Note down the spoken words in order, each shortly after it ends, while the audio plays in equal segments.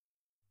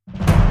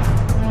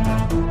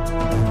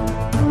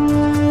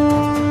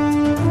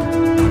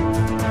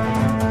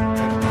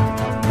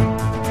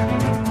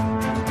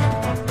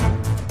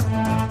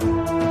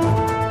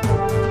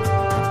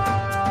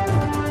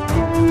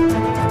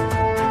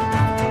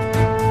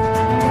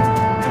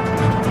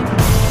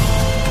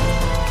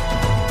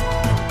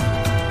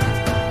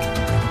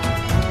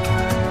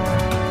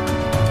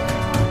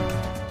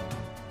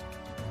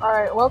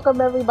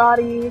Welcome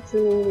everybody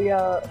to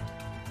the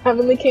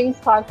Heavenly Kings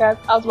podcast.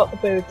 I was about to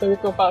say the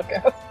Toriko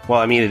podcast. Well,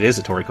 I mean, it is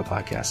a Toriko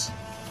podcast.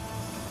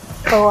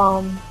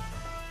 So,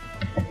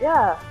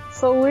 yeah.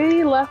 So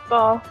we left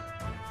off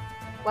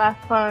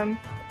last time.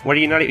 What are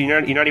you're not even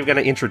going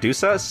to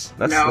introduce us?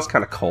 That's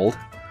kind of cold.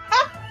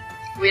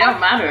 We don't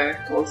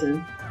matter,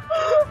 Colton.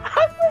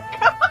 I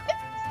forgot.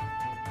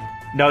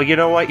 No, you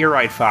know what? You're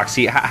right,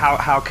 Foxy.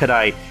 How could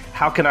I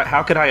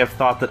have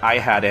thought that I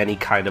had any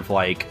kind of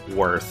like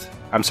worth?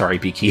 I'm sorry,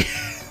 Beaky.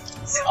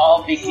 It's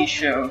all Beaky's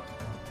show.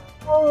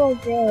 Oh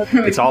god.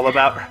 It's all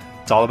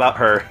about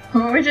her.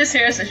 We're just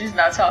here so she's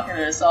not talking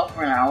to herself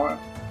for an hour.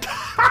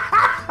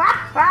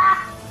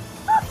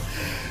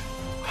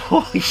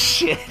 Holy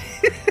shit.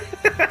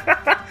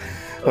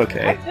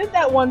 Okay. I did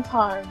that one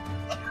time.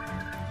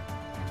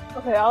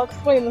 Okay, I'll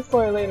explain the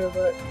story later,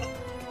 but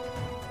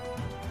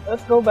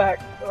let's go back.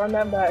 Run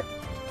that back.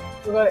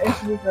 We're gonna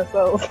introduce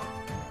ourselves.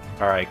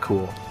 Alright,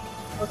 cool.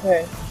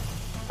 Okay.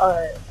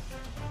 Alright.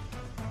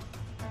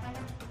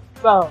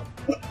 So,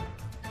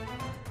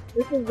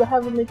 this is the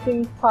Heavenly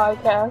Kings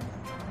podcast,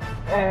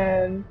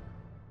 and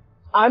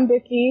I'm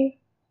Vicky,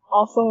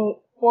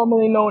 also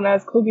formerly known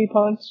as Coogie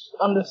Punch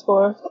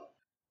 _.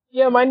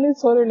 Yeah, my new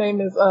Twitter name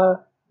is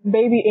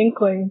Baby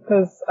Inkling,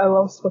 because I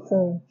love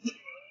Splatoon.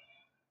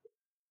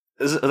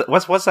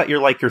 What's that? You're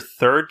like your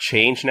third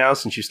change now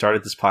since you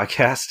started this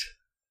podcast?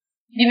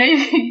 You know,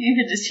 you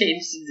could just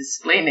change the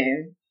display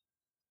name.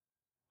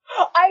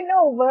 I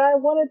know, but I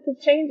wanted to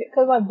change it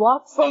because I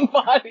blocked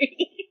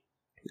somebody.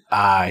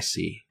 I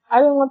see. I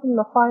didn't want them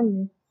to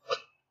find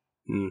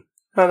me.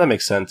 Oh, that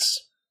makes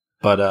sense.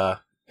 But,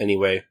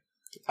 anyway,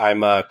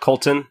 I'm,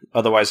 Colton,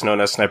 otherwise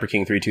known as Sniper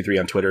King 323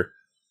 on Twitter.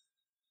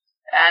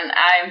 And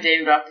I'm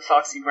Dame Dr.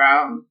 Foxy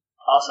Brown,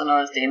 also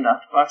known as Dame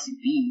Dr. Foxy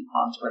B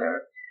on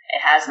Twitter.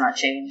 It has not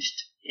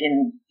changed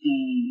in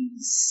the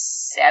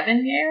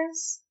 7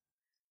 years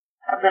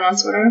I've been on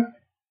Twitter.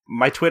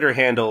 My Twitter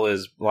handle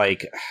is,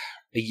 like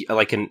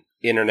an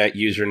internet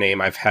username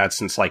I've had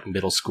since like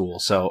middle school,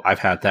 so I've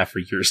had that for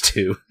years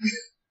too.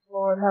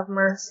 Lord have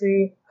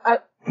mercy. I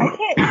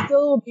can't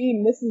still be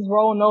Mrs.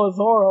 Rono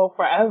Zoro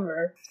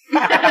forever.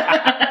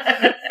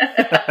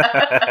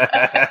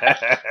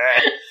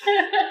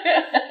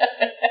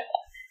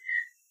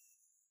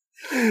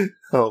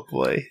 Oh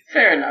boy.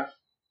 Fair enough.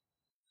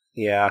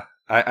 Yeah,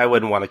 I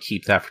wouldn't want to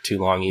keep that for too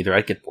long either.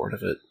 I'd get bored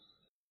of it.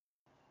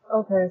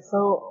 Okay,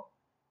 so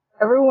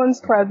everyone's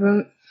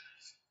present.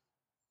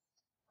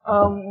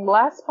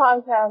 Last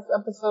podcast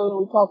episode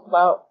we talked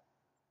about,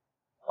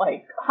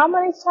 like, how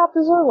many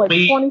chapters were? Like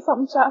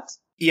 20-something chapters?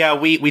 Yeah,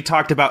 we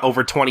talked about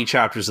over 20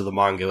 chapters of the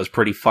manga. It was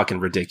pretty fucking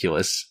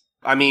ridiculous.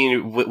 I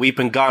mean, we've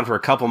been gone for a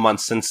couple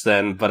months since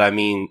then, but I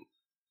mean,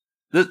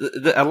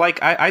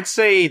 I'd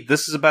say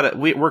this is about it.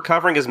 We're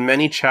covering as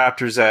many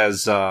chapters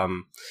as,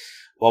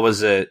 what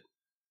was it?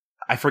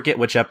 I forget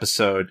which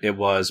episode it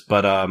was,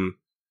 but,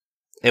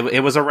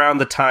 it was around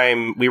the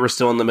time we were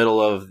still in the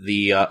middle of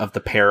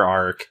the pair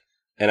arc.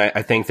 And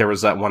I think there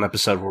was that one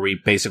episode where we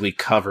basically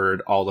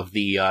covered all of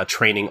the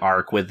training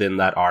arc within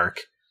that arc,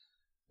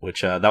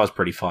 which that was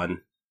pretty fun.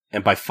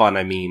 And by fun,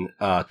 I mean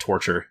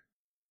torture.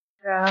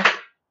 Yeah.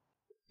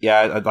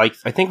 Yeah,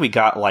 I think we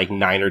got like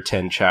 9 or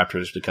 10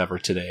 chapters to cover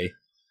today.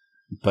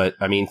 But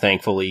I mean,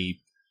 thankfully,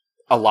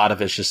 a lot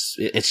of it's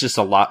just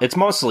a lot. It's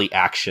mostly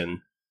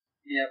action.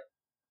 Yep.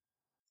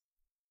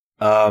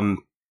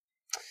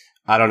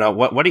 I don't know.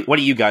 What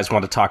do you guys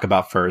want to talk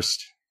about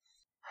first?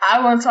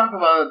 I want to talk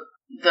about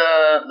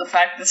the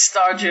fact that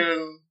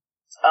Starjun,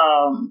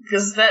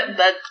 because that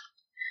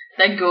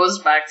goes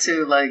back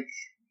to like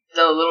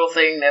the little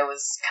thing that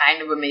was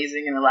kind of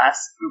amazing in the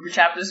last group of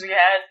chapters we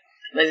had,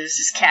 that is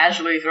just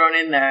casually thrown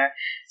in there.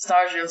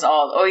 Starjun's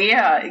all, oh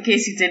yeah, in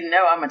case you didn't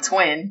know, I'm a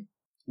twin.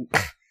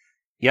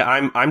 Yeah,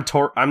 I'm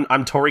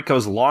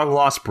Toriko's long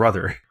lost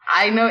brother.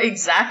 I know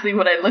exactly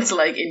what I looked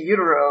like in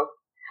utero,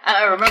 and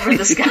I remember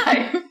this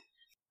guy.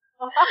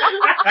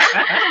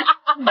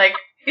 Like,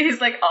 he's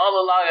like,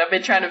 all along I've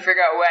been trying to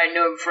figure out where I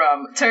know him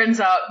from.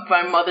 Turns out,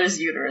 my mother's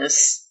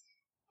uterus.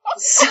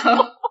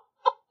 So,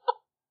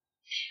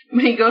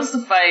 when he goes to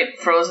fight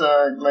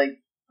Joa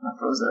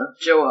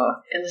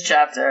in the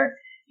chapter,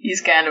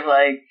 he's kind of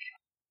like,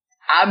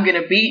 I'm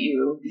gonna beat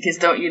you, because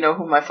don't you know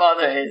who my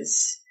father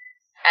is?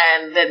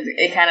 And then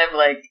it kind of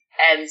like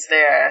ends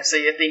there, so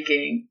you're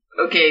thinking,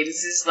 okay,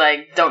 this is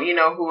like, don't you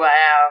know who I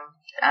am?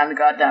 I'm the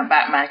goddamn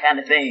Batman kind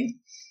of thing.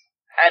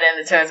 And then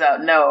it turns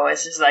out, no,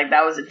 it's just like,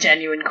 that was a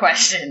genuine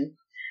question.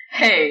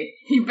 Hey,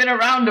 you've been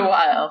around a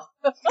while.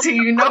 Do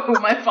you know who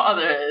my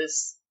father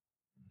is?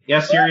 Yeah,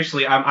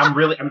 seriously, I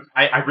really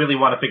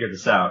want to figure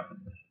this out.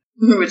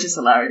 Which is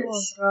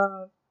hilarious. Oh,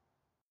 God.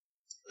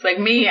 Like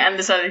me and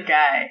this other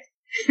guy.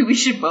 We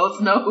should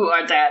both know who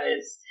our dad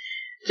is.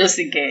 Just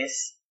in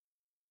case.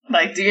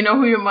 Like, do you know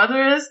who your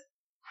mother is?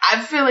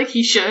 I feel like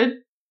he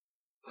should.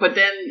 But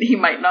then he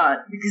might not.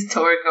 Because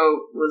Toriko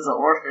was an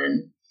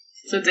orphan.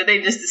 So did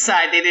they just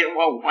decide they didn't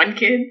want one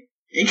kid?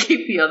 And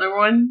keep the other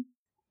one?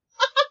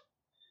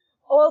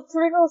 Well,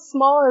 Toriko's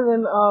smaller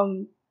than,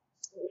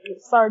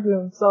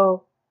 Sarjun,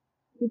 so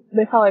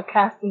they probably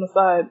cast him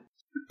aside.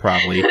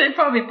 Probably. They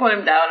probably put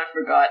him down and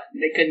forgot.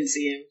 They couldn't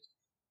see him.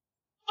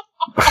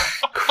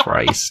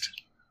 Christ.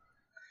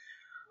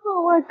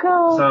 Oh my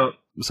god.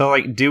 So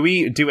like, do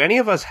any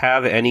of us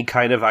have any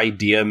kind of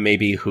idea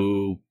maybe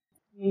who...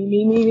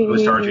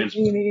 Who's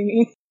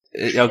Sarjun?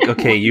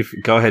 Okay, you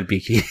go ahead,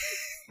 Beaky.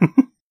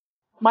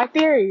 My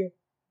theory.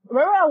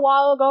 Remember a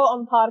while ago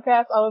on the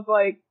podcast, I was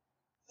like,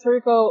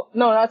 Toriko,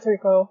 no, not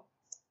Toriko.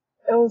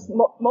 It was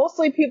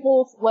mostly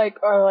people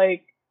are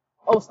like,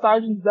 oh,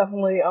 Sarjun's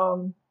definitely,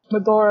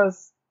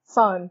 Medora's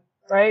son,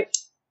 right?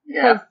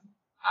 Yeah.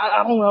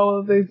 I don't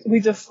know, we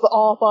just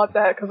all thought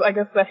that because I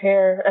guess the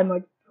hair and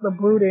like the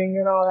brooding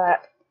and all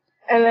that.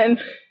 And then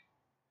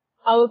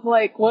I was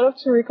like, what if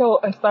Toriko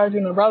and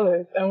Sarjun are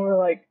brothers? And we were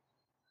like,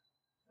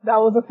 that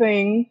was a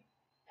thing.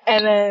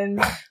 And then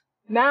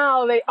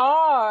now they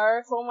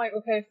are, so I'm like,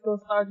 okay, so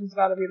Sarjun's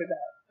gotta be the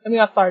dad. I mean,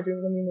 not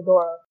Sarjun, I mean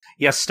Medora.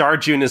 Yes,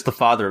 Starjun is the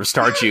father of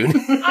Starjun.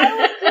 I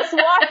was just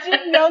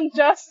watching Young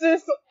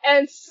Justice,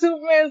 and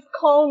Superman's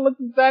clone looks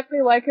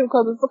exactly like him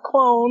because it's a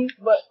clone,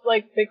 but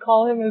like they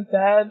call him his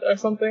dad or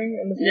something.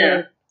 And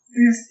Yeah.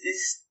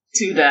 It's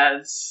two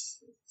dads.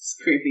 It's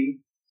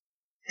creepy.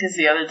 Because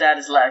the other dad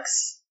is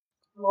Lex.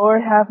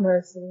 Lord have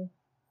mercy.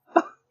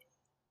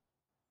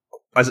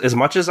 As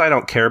much as I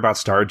don't care about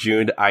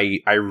Starjun, I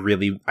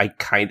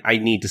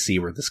need to see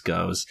where this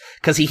goes.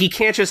 Cause he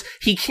can't just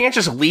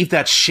leave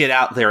that shit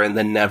out there and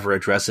then never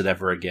address it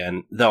ever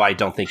again. Though I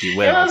don't think he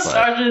will. You know,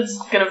 Starjun's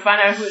gonna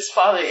find out who his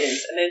father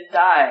is and then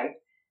die.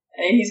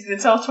 And he's gonna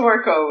tell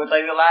Toriko with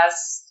like the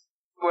last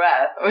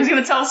breath. Or he's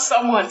gonna tell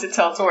someone to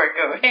tell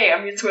Toriko, hey,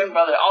 I'm your twin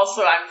brother,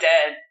 also I'm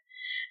dead.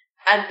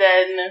 And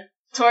then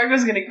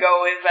Toriko's gonna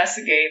go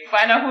investigate,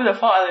 find out who the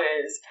father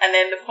is, and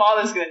then the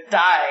father's gonna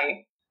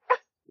die.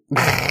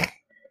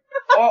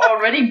 Or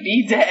already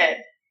be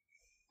dead.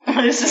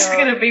 It's just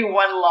gonna be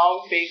one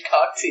long big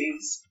cock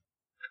tease.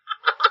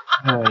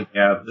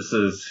 Yeah, this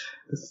is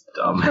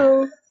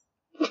dumb.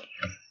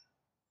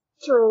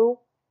 True.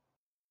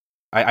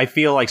 I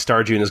feel like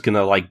Starjun is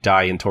gonna like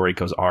die in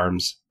Toriko's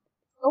arms.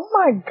 Oh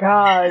my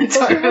god.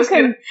 Toriko's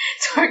gonna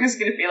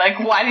be like,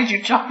 why did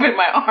you jump in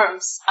my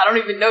arms? I don't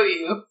even know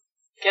you.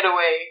 Get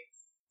away.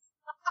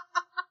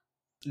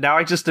 Now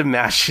I just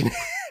imagine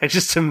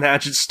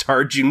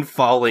Starjun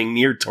falling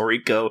near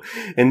Toriko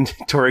and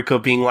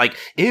Toriko being like,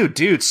 ew,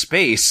 dude,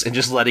 space, and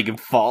just letting him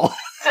fall.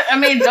 I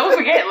mean, don't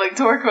forget, like,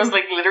 Toriko's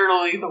like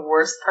literally the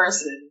worst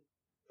person.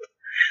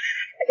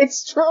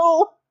 It's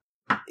true.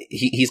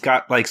 He's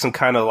got like some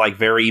kind of like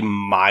very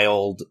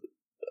mild,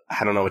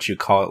 I don't know what you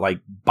call it,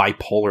 like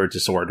bipolar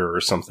disorder or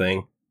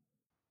something.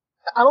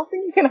 I don't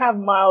think you can have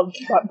mild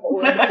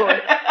bipolar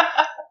disorder.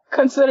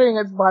 Considering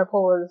it's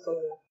bipolar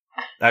disorder.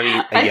 I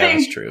mean,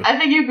 that's true. I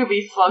think you could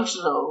be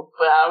functional,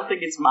 but I don't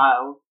think it's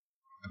mild.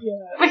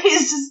 Yeah. But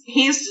he's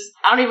just,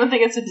 I don't even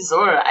think it's a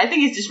disorder. I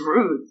think he's just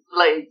rude.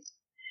 Like,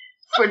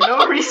 for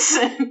no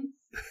reason.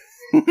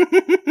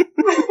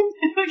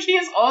 Like, he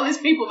has all these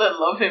people that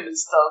love him and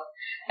stuff.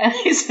 And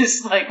he's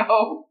just like,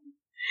 oh,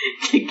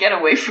 get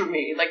away from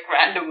me, like,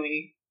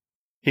 randomly.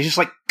 He's just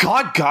like,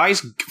 God,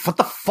 guys, what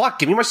the fuck?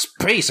 Give me my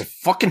space. I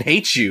fucking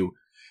hate you.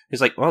 He's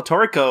like, well,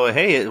 Toriko,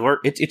 hey,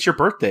 it's your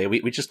birthday.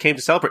 We just came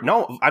to celebrate.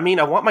 No, I mean,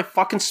 I want my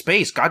fucking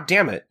space. God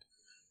damn it.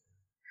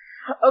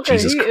 Okay,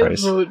 Jesus Christ.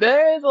 is rude.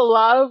 There is a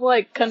lot of,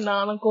 like,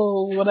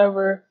 canonical,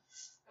 whatever,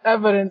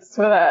 evidence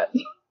to that.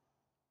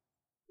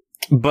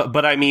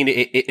 But I mean,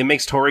 it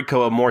makes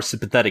Toriko a more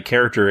sympathetic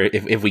character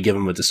if we give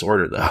him a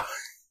disorder, though.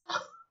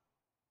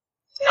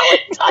 No,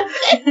 it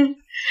doesn't.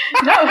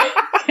 No,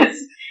 because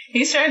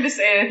he's trying to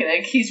say,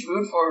 like, he's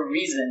rude for a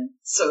reason,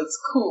 so it's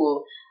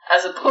cool.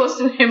 As opposed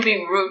to him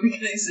being rude because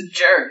he's a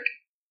jerk.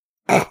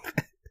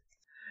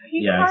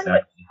 Yeah,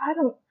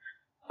 exactly.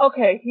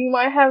 Okay, he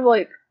might have,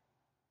 like,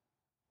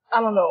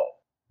 I don't know.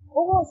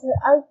 What was it?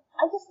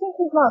 I just think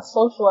he's not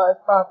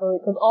socialized properly,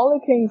 because all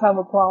the kings have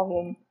a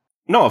problem.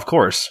 No, of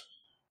course.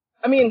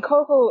 I mean,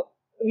 Coco,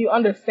 you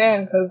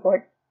understand, because,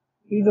 like,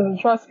 he doesn't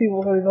trust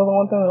people, because he doesn't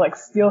want them to, like,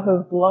 steal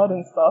his blood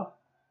and stuff.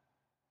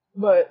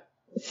 But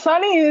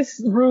Sunny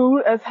is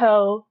rude as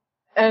hell,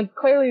 and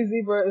clearly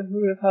Zebra is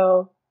rude as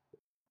hell.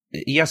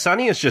 Yeah,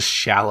 Sunny is just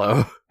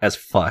shallow as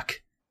fuck.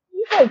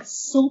 He's like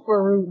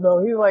super rude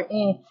though. He's like,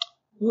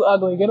 you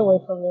ugly, get away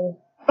from me.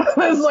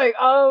 It's like,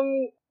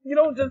 you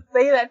don't just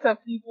say that to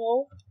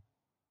people.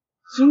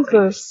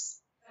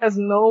 Jesus has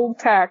no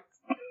tact.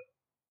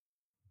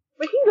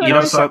 But he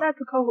did say that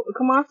to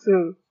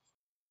Komatsu.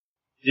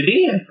 Did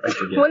he? I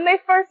forget. When they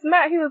first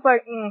met, he was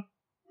like,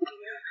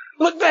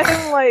 looked at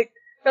him like,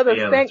 got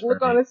a stank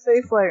look on his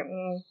face like,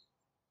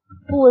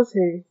 who is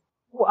he?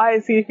 Why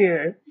is he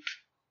here?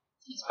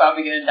 He's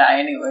probably gonna die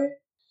anyway.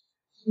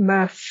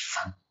 Mess.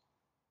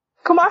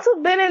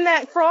 Komatsu's been in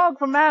that frog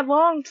for mad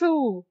long,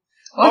 too.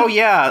 Oh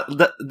yeah,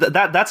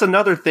 that's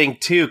another thing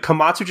too.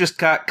 Komatsu just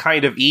got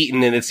kind of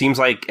eaten, and it seems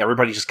like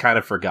everybody just kind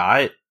of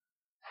forgot.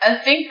 I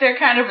think they're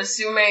kind of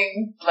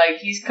assuming, like,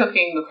 he's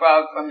cooking the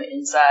frog from the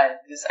inside,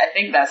 because I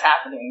think that's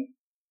happening.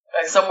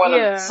 Like, someone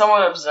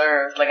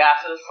observed, like,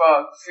 after the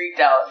frog freaked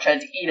out and tried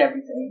to eat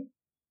everything.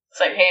 It's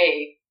like,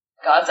 hey,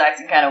 God's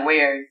acting kind of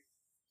weird.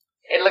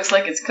 It looks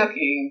like it's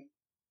cooking.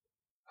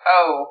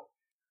 Oh.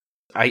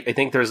 I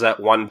think there's that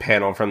one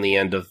panel from the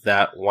end of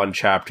that one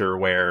chapter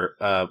where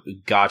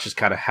God just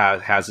kind of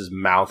has his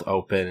mouth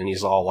open, and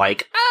he's all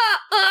like, ah,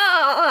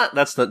 ah, ah.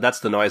 That's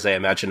the noise I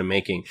imagine him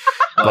making.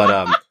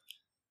 But,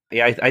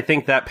 yeah, I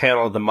think that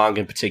panel of the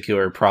manga in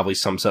particular probably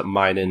sums up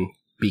mine and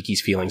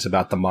Biki's feelings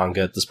about the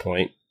manga at this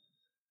point.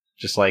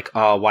 Just like,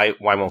 oh, why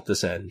won't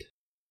this end?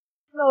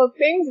 No,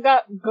 things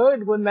got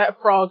good when that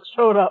frog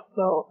showed up,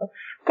 though.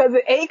 Because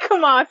it ate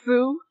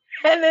Komatsu,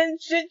 and then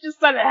shit just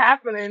started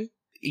happening.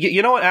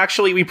 You know what,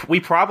 actually, we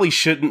probably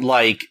shouldn't,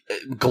 like,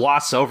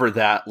 gloss over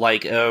that.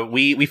 Like,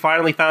 we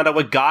finally found out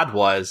what God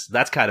was.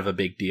 That's kind of a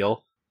big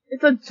deal.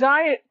 It's a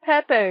giant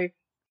Pepe.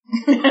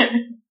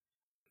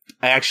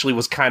 I actually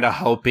was kind of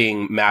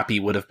hoping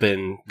Mappy would have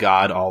been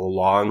God all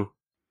along.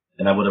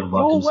 And I would have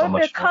loved him so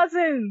much. They're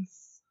cousins.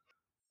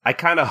 I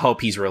kind of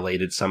hope he's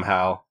related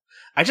somehow.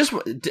 I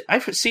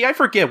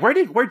forget. Where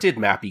did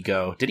Mappy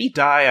go? Did he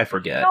die? I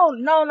forget.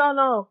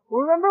 No.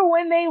 Remember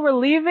when they were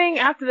leaving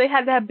after they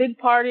had that big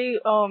party,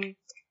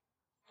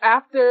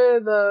 after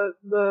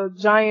the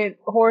giant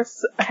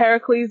horse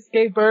Heracles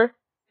gave birth,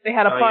 they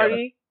had a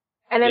party,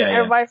 and then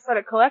everybody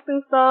started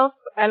collecting stuff,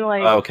 and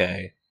like,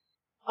 okay.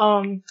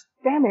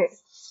 Damn it.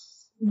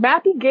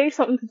 Mappy gave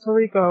something to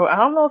Toriko. I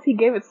don't know if he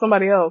gave it to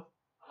somebody else.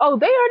 Oh,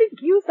 they already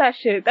used that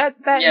shit.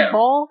 That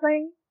ball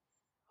thing?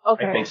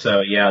 Okay. I think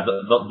so, yeah.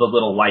 The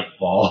little light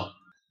ball.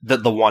 The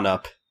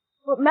 1-up.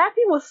 But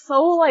Mappy was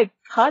so, like,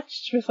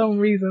 touched for some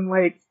reason.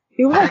 Like,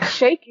 he was, like,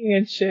 shaking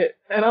and shit.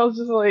 And I was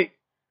just like,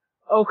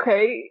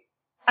 okay.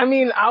 I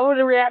mean, I would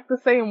react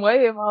the same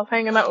way if I was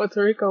hanging out with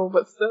Toriko,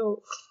 but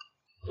still.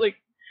 Like,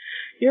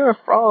 you're a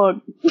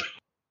frog.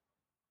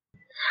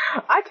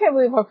 I can't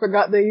believe I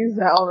forgot they used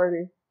that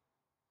already.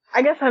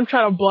 I guess I'm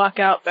trying to block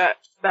out that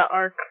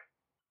arc.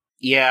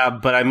 Yeah,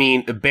 but I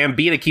mean,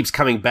 Bambita keeps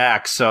coming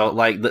back, so,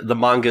 like, the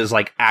manga is,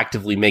 like,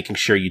 actively making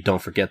sure you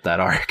don't forget that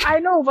arc. I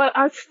know, but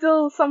I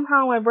still,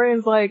 somehow my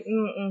brain's like,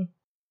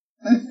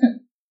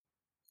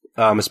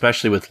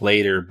 especially with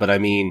later, but I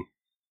mean,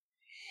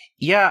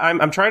 yeah,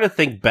 I'm trying to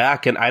think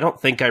back, and I don't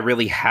think I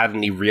really had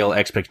any real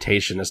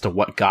expectation as to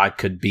what God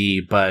could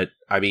be, but,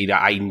 I mean,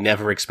 I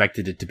never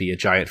expected it to be a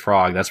giant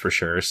frog, that's for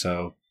sure,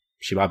 so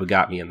Shibaba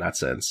got me in that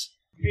sense.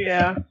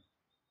 Yeah.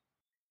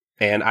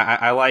 And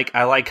I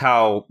like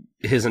how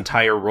his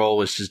entire role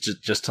was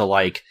just to,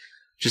 like,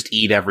 just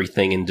eat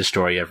everything and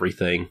destroy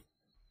everything.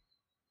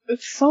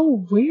 It's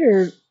so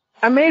weird.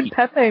 I made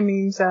Pepe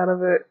memes out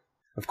of it.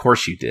 Of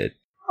course you did.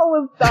 I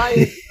was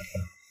dying.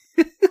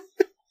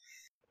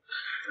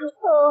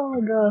 Oh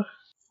my god.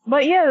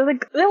 But yeah,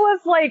 like, there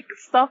was, like,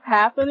 stuff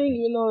happening,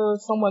 even though there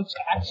was so much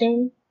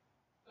action.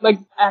 Like,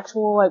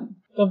 actual, like,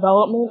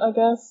 development, I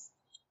guess.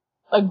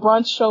 Like,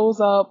 Brunch shows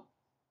up,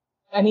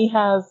 and he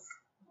has...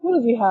 Who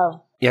does he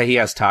have? Yeah, he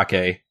has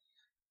Take.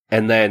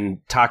 And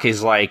then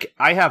Take's like,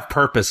 I have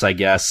purpose, I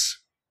guess.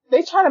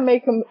 They try to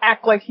make him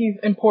act like he's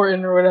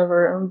important or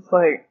whatever, and it's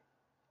like,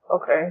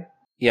 okay.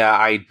 Yeah,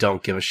 I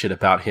don't give a shit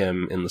about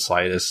him in the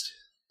slightest.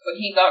 But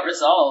he got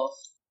resolved.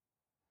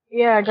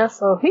 Yeah, I guess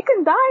so. He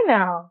can die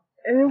now.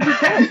 And it'll be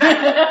good.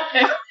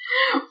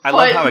 I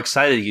love how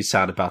excited you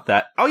sound about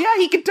that. Oh yeah,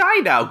 he can die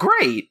now.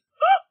 Great.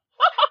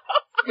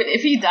 But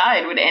if he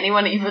died, would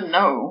anyone even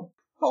know?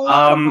 Well,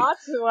 not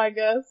to, I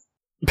guess.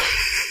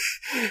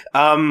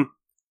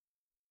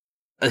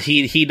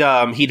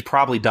 He'd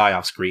probably die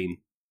off screen,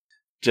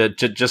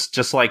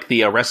 just like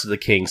the rest of the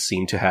kings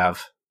seem to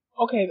have.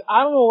 Okay,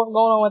 I don't know what's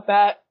going on with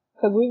that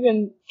because we've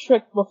been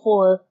tricked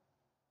before.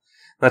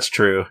 That's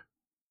true.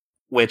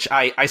 Which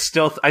I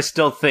still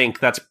think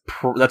that's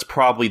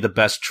probably the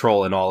best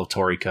troll in all of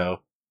Toriko.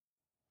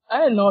 I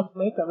didn't know what to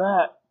make of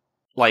that.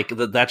 Like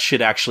that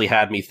shit actually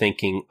had me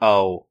thinking,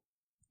 oh,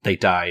 they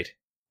died.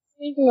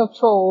 Speaking of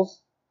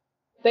trolls,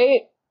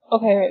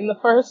 in the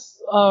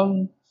first,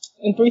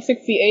 in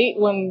 368,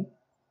 when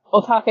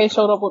Otake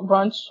showed up with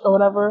Brunch or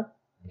whatever,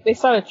 they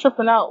started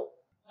tripping out.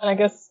 And I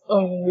guess,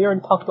 we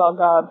already talked about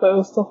God, but it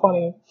was still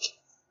funny.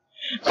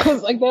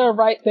 Cause, like, they were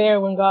right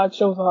there when God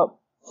shows up.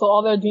 So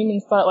all their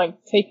demons start,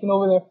 like, taking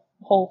over their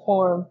whole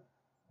form.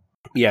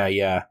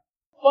 Yeah.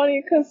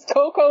 Funny, cause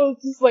Coco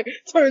just, like,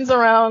 turns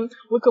around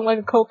looking like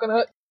a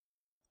coconut.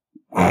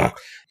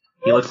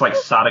 He looks like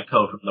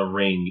Sadako from The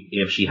Ring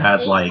if she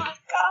had, like... Oh my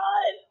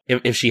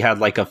god! If she had,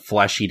 like, a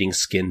flesh-eating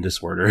skin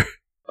disorder.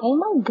 Oh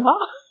my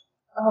god!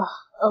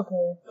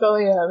 Okay, so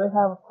yeah, they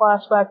have a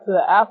flashback to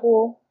the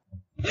apple.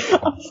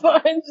 I'm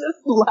sorry, I'm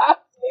just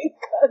laughing.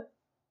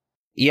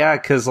 Yeah,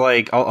 because,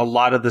 like, a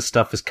lot of this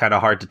stuff is kind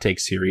of hard to take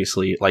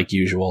seriously, like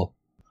usual.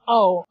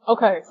 Oh,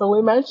 okay. So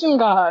we mentioned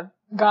God.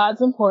 God's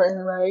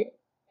important, right?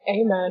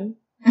 Amen.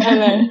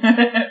 And then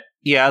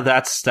Yeah,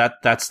 that's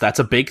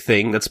a big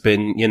thing that's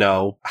been,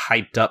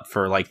 hyped up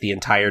for like the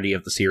entirety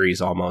of the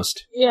series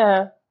almost.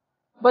 yeah,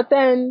 but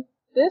then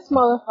this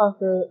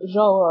motherfucker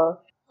Joa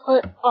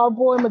put our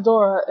boy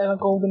Medora in a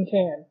golden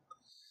can.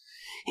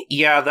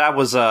 Yeah, that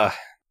was a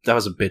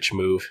bitch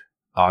move,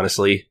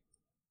 honestly.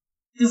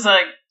 It's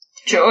like,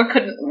 Joa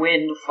couldn't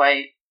win the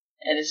fight.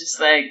 And it's just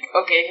like,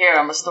 okay, here,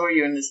 I'm gonna store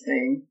you in this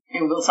thing.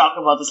 And we'll talk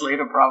about this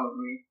later,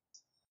 probably.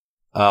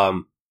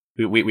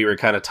 We were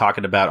kind of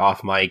talking about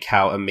off mic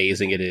how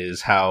amazing it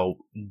is, how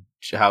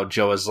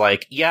Joa's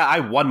like, yeah, I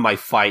won my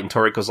fight, and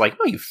Toriko's like,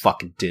 no, you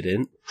fucking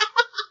didn't.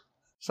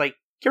 It's like,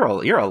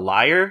 you're a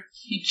liar.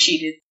 You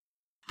cheated.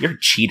 You're a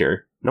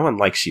cheater. No one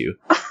likes you.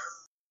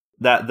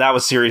 That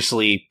was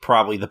seriously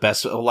probably the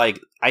best. Like,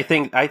 I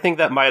think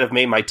that might have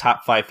made my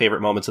top 5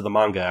 favorite moments of the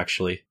manga,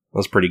 actually. That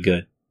was pretty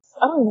good.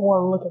 I don't even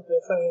want to look at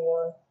this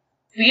anymore.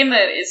 Being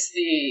that it's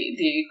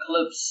the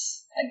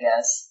eclipse, I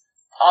guess,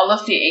 all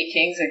of the 8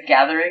 kings are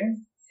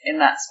gathering in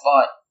that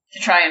spot to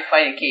try and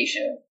fight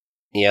Acacia.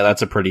 Yeah,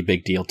 that's a pretty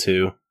big deal,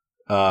 too.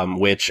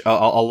 Which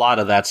a lot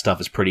of that stuff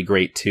is pretty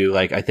great, too.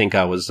 Like, I think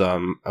I was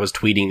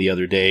tweeting the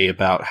other day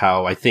about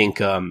how I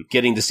think,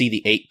 getting to see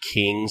the 8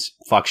 kings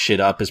fuck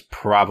shit up is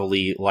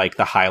probably, like,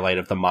 the highlight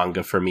of the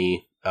manga for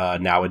me,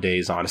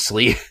 nowadays,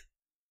 honestly.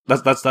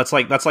 That's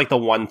like the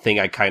one thing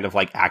I kind of,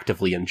 like,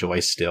 actively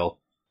enjoy still.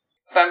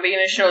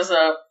 Bambina shows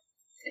up.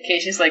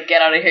 Acacia's like,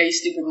 get out of here, you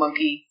stupid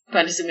monkey.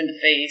 Punches him in the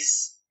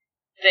face.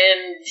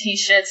 Then he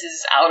sheds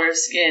his outer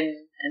skin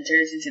and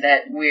turns into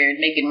that weird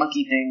naked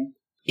monkey thing.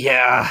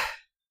 Yeah.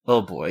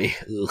 Oh boy.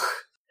 Ugh.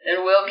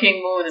 And Will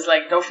King Moon is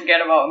like, don't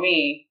forget about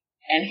me.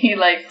 And he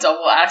like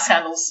double axe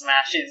handle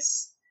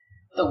smashes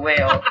the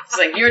whale. It's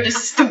like, you're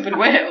just a stupid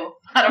whale.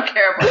 I don't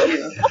care about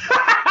you.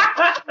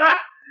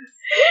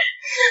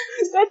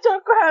 That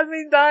joker had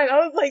me dying. I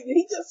was like, did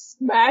he just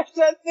smash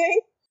that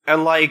thing?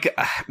 And like,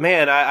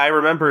 man, I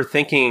remember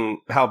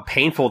thinking how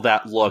painful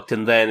that looked,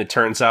 and then it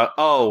turns out,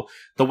 oh,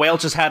 the whale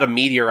just had a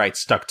meteorite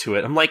stuck to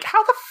it. I'm like,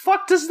 how the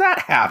fuck does that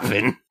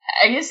happen?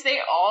 I guess they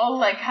all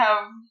like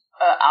have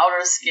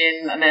outer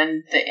skin and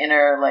then the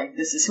inner, like,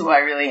 this is who I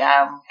really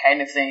am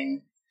kind of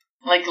thing.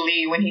 Like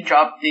Lee, when he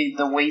dropped the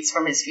weights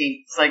from his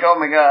feet. It's like, oh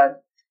my god.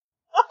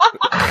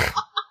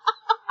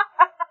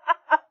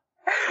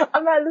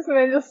 I'm not this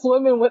man just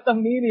swimming with a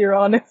meteor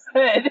on his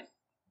head.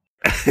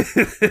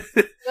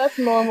 That's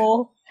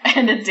normal.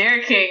 And the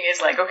Dare King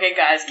is like, okay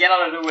guys, get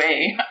out of the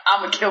way.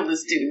 I'm gonna kill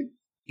this dude.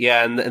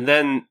 Yeah, and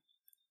then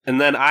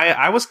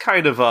I was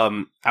kind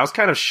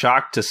of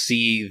shocked to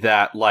see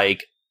that,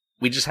 like,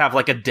 we just have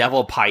like a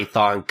devil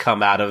python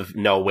come out of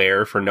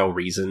nowhere for no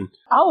reason.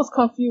 I was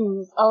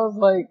confused. I was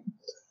like,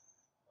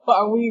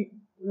 are we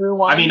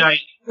rewinding?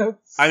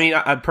 I mean,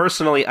 I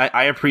personally,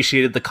 I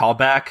appreciated the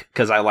callback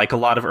because I like a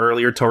lot of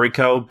earlier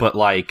Toriko, but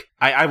like,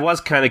 I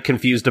was kind of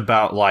confused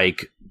about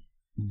like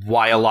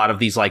why a lot of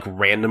these like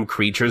random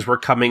creatures were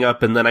coming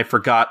up, and then I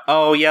forgot,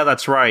 oh yeah,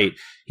 that's right,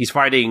 he's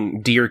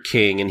fighting Deer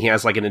King and he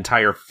has like an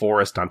entire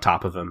forest on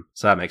top of him,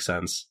 so that makes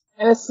sense.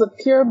 And it's a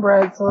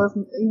purebred, so it's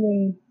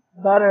even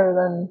better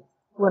than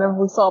whatever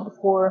we saw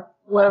before,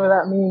 whatever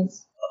that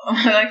means.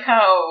 I like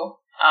how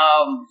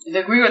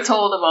we were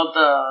told about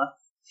the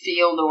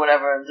field or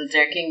whatever the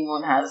Dare King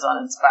Moon has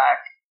on its back,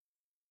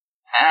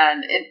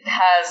 and it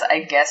has,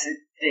 I guess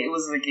it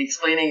was like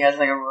explaining as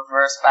like a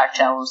reverse back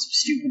channel of some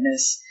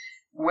stupidness,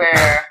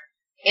 where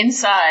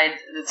inside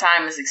the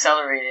time is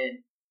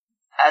accelerated,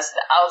 as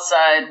the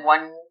outside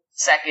 1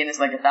 second is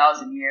like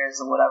 1,000 years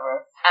or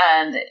whatever,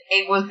 and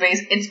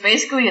it's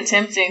basically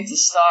attempting to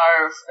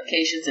starve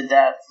Acacia to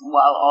death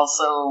while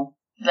also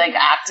like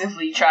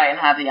actively try and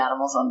have the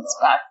animals on its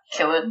back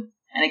kill it.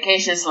 And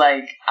Acacia's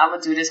like, I'm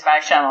gonna do this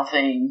back channel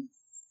thing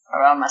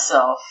around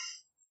myself.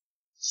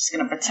 It's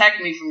gonna protect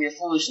me from your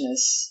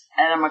foolishness,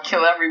 and I'm gonna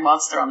kill every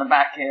monster on the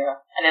back here,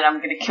 and then I'm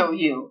gonna kill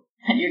you,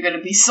 and you're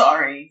gonna be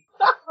sorry.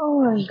 Oh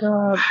my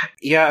god.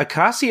 Yeah,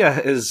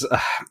 Acacia is...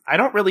 I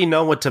don't really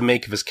know what to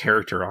make of his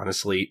character,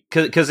 honestly.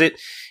 Because it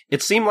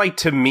seemed like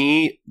to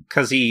me,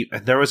 because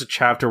there was a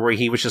chapter where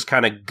he was just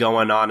kind of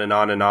going on and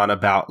on and on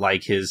about,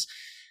 like, his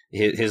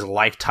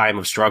lifetime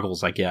of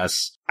struggles, I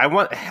guess. I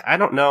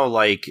don't know,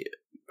 like...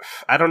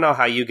 I don't know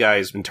how you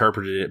guys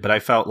interpreted it, but I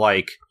felt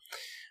like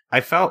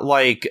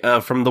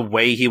from the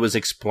way he was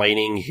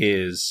explaining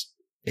his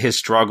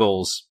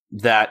struggles,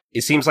 that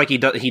it seems like he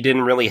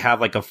didn't really have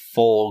like a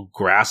full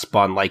grasp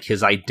on like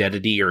his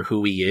identity or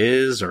who he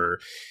is, or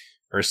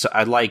so.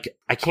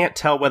 I can't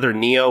tell whether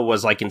Neo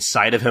was like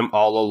inside of him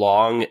all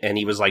along and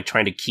he was like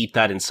trying to keep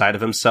that inside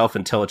of himself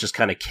until it just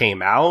kind of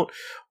came out,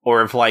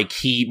 or if like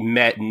he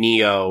met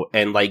Neo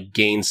and like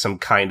gained some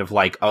kind of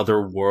like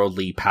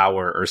otherworldly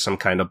power or some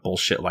kind of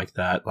bullshit like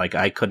that. Like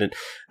I couldn't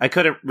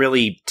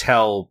really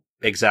tell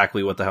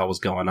exactly what the hell was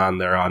going on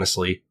there,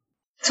 honestly.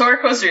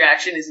 Toriko's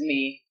reaction is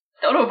me.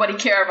 Don't nobody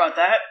care about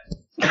that.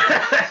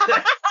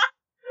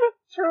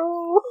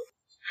 True.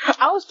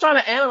 I was trying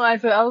to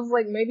analyze it. I was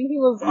like, maybe he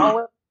was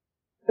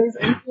always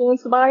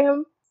influenced by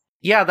him.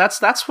 Yeah,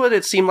 that's what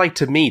it seemed like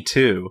to me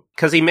too.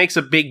 Because he makes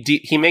a big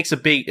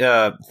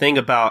thing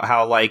about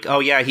how like, oh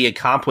yeah, he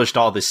accomplished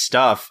all this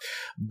stuff,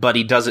 but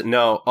he doesn't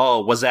know.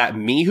 Oh, was that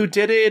me who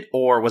did it,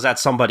 or was that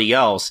somebody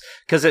else?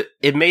 Because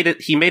he made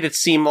it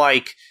seem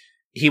like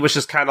he was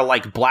just kind of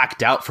like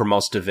blacked out for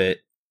most of it,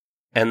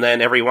 and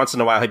then every once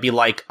in a while he'd be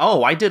like,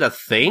 oh, I did a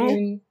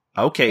thing.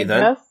 Okay,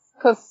 then. Yes,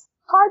 because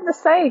hard to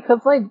say, because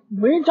like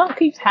weird junk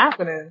keeps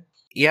happening.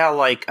 Yeah,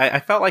 like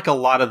I felt like a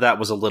lot of that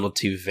was a little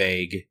too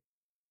vague.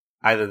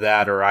 Either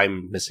that or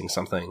I'm missing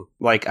something.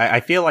 Like, I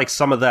feel like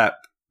some of that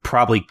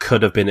probably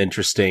could have been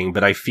interesting,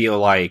 but I feel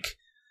like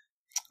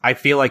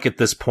at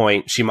this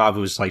point,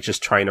 Shimabu's like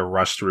just trying to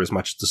rush through as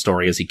much of the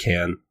story as he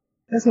can.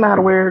 It's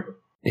not weird.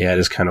 Yeah, it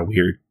is kind of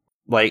weird.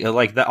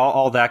 Like that,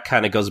 all that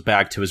kind of goes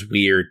back to his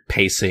weird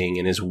pacing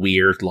and his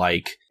weird,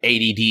 like,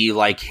 ADD,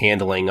 like,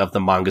 handling of the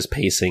manga's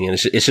pacing, and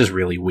it's just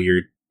really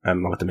weird. I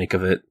don't know what to make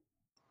of it.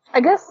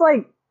 I guess,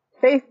 like,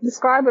 they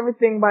describe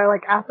everything by,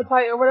 like,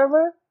 appetite or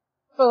whatever.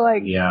 So,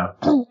 like, Yeah.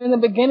 in the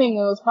beginning,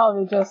 it was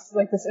probably just,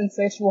 like, this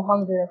insatiable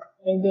hunger,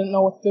 and he didn't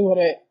know what to do with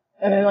it.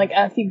 And then, like,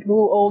 as he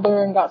grew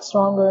older and got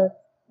stronger,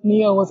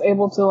 Neo was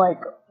able to,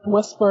 like,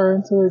 whisper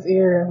into his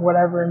ear and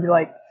whatever, and be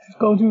like,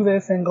 go do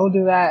this and go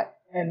do that,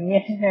 and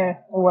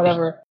yeah, or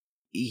whatever.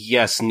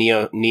 Yes,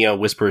 Neo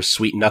whispers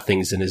sweet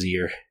nothings in his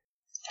ear.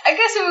 I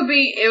guess it would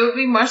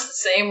be much the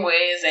same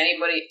way as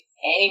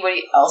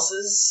anybody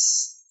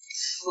else's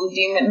food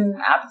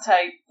demon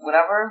appetite,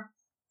 whatever.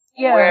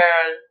 Yeah. Where,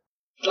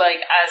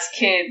 like, as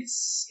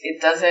kids, it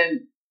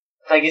doesn't,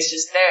 like, it's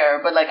just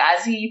there, but, like,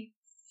 as he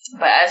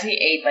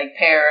ate, like,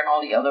 pear and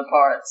all the other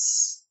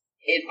parts,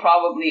 it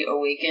probably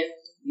awakened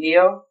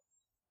Neo.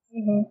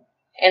 Mm-hmm.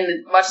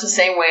 In much the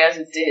same way as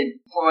it did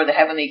for the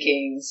Heavenly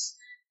Kings,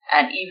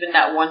 and even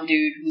that one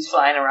dude who's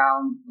flying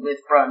around with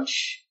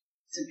Brunch,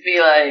 to be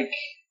like,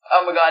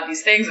 oh my god,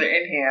 these things are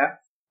in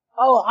here.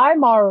 Oh,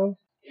 Aimaru.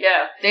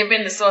 Yeah, they've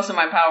been the source of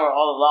my power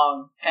all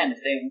along, kind of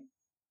thing.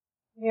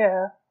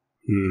 Yeah.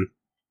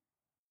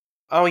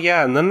 Oh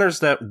yeah, and then there's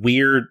that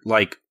weird,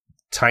 like,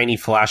 tiny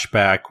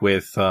flashback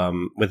with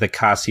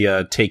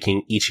Acacia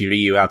taking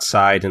Ichiryu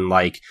outside and,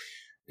 like,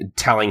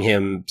 telling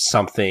him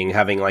something,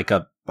 having, like,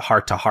 a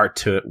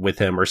heart-to-heart with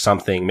him or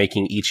something,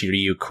 making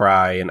Ichiryu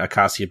cry, and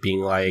Acacia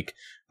being like,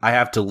 I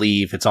have to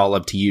leave, it's all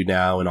up to you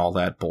now, and all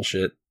that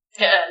bullshit.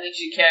 Yeah, I need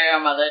you to carry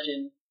on my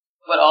legend,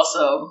 but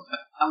also,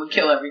 I'm gonna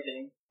kill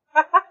everything.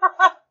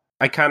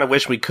 I kind of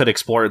wish we could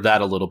explore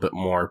that a little bit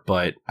more,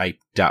 but I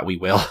doubt we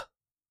will.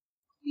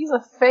 He's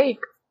a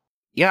fake.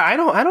 Yeah, I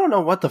don't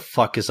know what the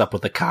fuck is up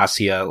with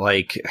Acacia.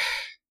 Like,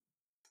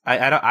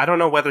 I don't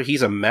know whether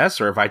he's a mess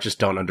or if I just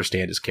don't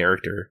understand his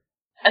character.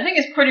 I think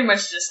it's pretty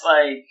much just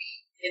like,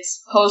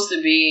 it's supposed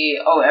to be,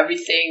 oh,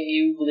 everything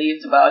you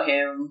believed about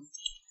him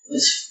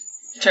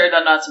turned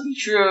out not to be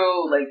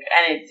true, like,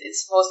 and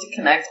it's supposed to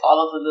connect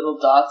all of the little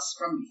dots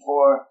from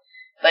before.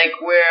 Like,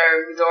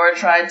 where Midora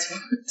tried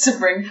to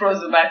bring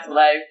Frozen back to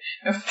life,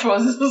 and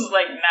Frozen was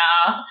like,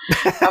 nah,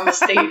 I'm gonna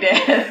stay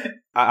dead.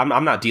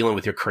 I'm not dealing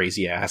with your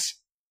crazy ass.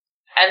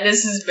 And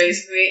this is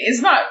basically, it's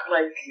not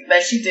like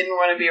that she didn't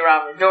want to be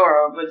around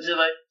Midora, but just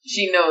like,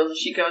 she knows if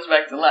she comes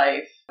back to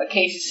life,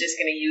 Akashi's just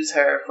gonna use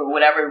her for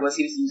whatever it was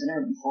he was using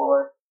her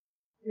before.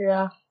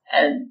 Yeah.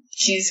 And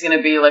she's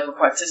gonna be like a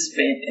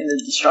participant in the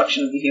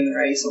destruction of the human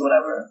race or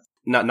whatever.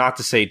 Not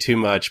to say too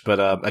much, but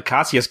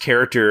Acacia's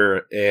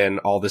character and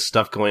all this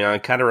stuff going on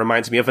kind of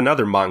reminds me of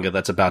another manga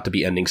that's about to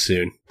be ending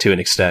soon, to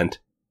an extent.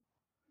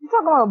 You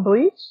talking about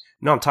Bleach?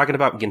 No, I'm talking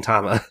about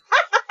Gintama.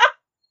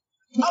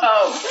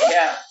 Oh,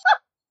 yeah.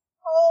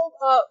 Hold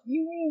up.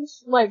 You mean,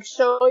 like,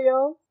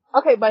 Shoujo?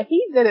 Okay, but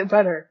he did it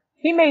better.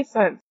 He made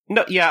sense.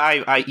 No, yeah,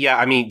 I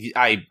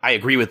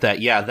agree with that.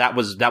 Yeah, that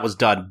was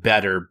done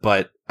better,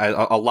 but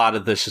a lot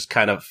of this just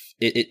kind of,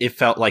 it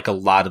felt like a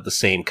lot of the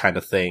same kind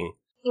of thing.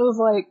 It was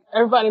like,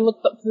 everybody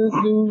looked up to this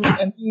dude,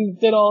 and he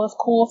did all this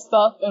cool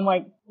stuff, and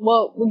like,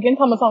 well, with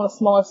Gintama's on a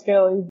smaller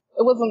scale, it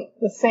wasn't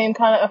the same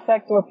kind of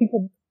effect where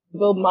people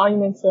build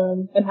monuments to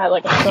him and had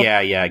like a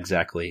Yeah,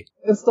 exactly.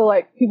 It's still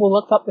like, people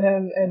looked up to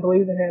him and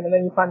believed in him, and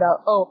then you find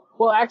out, oh,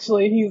 well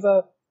actually he's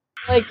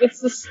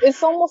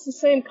it's almost the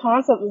same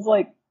concept as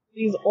like,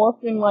 these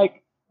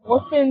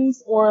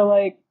orphans or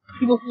like,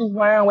 people who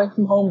ran away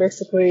from home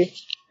basically.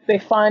 They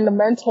find a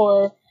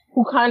mentor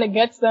who kind of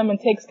gets them and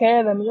takes care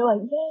of them. And you're like,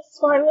 yes,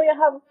 finally I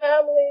have a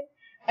family.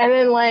 And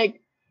then,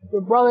 like,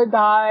 your brother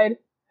died,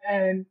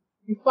 and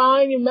you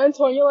find your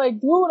mentor, and you're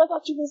like, dude, I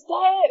thought you was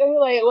dead. And you're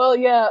like, well,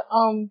 yeah,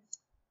 I'm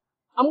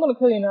gonna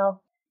kill you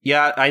now.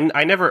 Yeah,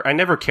 I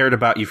never cared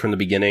about you from the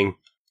beginning.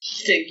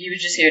 You were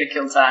just here to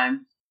kill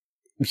time.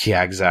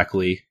 Yeah,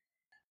 exactly.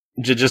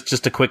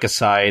 Just a quick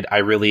aside, I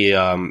really,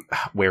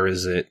 where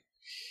is it?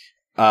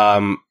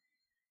 I'm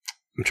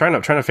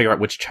trying to figure out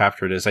which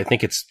chapter it is. I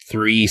think it's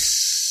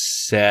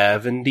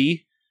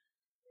 370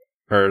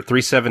 or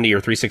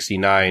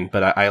 369,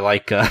 but I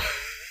like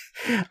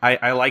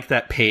I like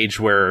that page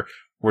where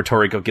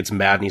Toriko gets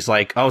mad and he's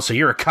like, "Oh, so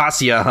you're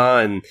Acacia,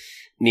 huh?" And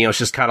Neo's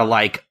just kind of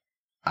like,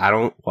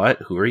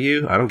 "Who are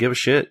you? I don't give a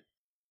shit."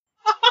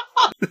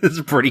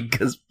 It's pretty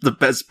good. The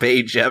best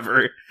page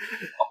ever.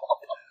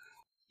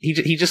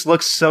 He just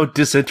looks so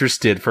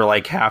disinterested for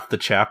like half the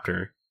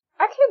chapter.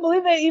 I can't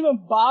believe they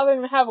even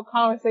bothered to have a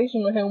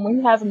conversation with him when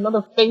he has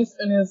another face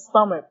in his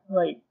stomach.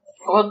 Like,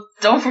 well,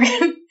 don't forget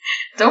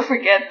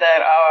that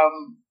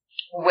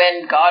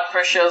when God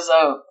first shows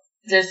up,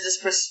 there's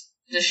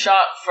this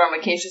shot from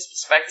Acacia's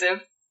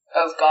perspective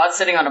of God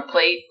sitting on a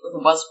plate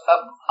with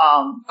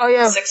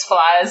a 6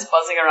 flies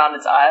buzzing around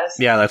its eyes.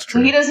 Yeah, that's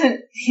true. So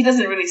he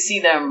doesn't really see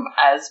them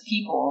as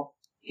people.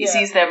 He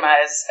sees them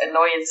as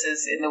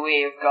annoyances in the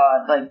way of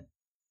God. Like,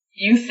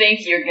 you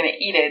think you're gonna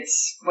eat it,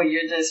 but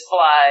you're just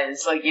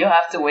flies. Like, you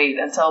have to wait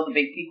until the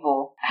big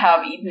people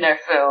have eaten their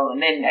fill,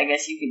 and then I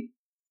guess you could,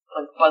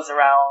 like, buzz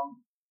around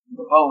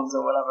the bones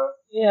or whatever.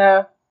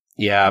 Yeah.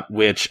 Yeah,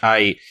 which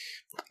I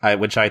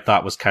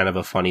thought was kind of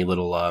a funny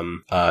little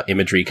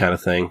imagery kind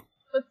of thing.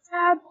 The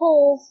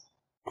tadpoles.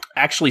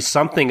 Actually,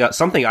 something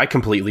I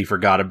completely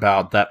forgot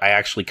about that I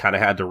actually kind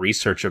of had to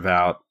research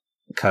about,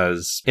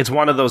 because it's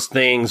one of those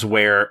things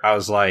where I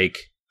was like,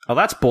 oh,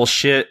 that's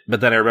bullshit,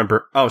 but then I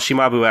remember, oh,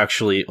 Shimabu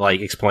actually,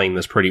 like, explained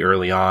this pretty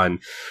early on.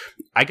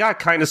 I got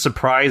kind of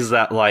surprised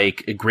that,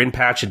 like,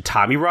 Grinpatch and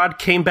Tommy Rod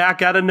came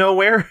back out of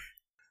nowhere.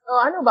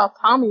 Oh, I know about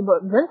Tommy,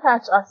 but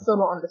Grinpatch I still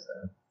don't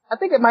understand. I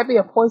think it might be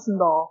a poison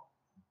doll.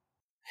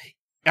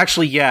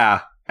 Actually,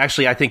 yeah.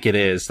 Actually, I think it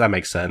is. That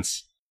makes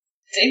sense.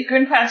 Did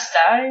Grinpatch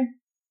die?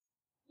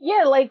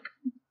 Yeah, like,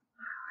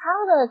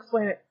 how do I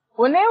explain it?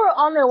 When they were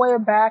on their way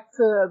back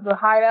to the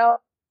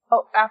hideout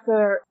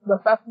after the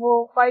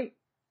festival fight,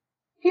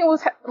 he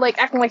was, like,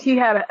 acting like he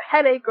had a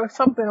headache or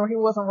something, or he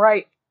wasn't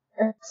right.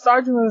 And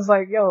Sergeant was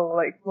like, yo,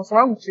 like, what's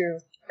wrong with you?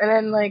 And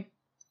then, like,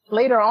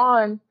 later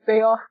on,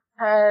 they all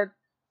had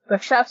the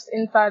chefs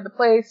inside the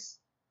place,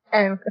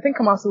 and I think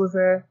Kamasu was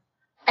there.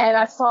 And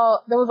I saw,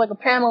 there was, like, a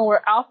panel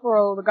where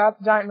Alfaro, the god with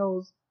the giant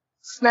nose,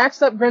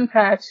 snatched up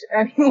Grinpatch,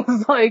 and he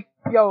was like,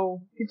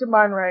 yo, get your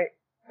mind right.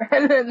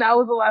 And then that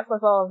was the last I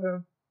saw of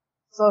him.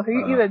 So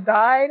he either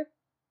died,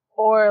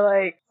 or,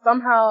 like,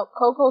 somehow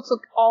Coco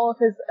took all of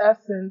his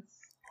essence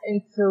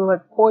into,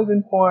 like,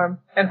 poison form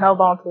and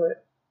held on to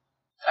it.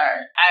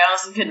 Alright. I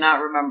honestly could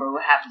not remember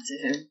what happened to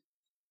him.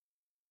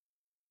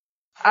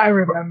 I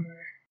remember.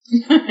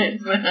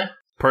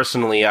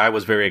 Personally, I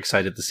was very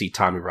excited to see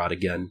Tommy Rod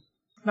again.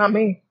 Not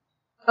me.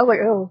 I was like,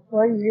 oh,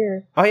 why are you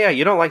here? Oh yeah,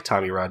 you don't like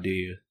Tommy Rod, do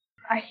you?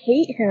 I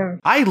hate him.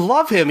 I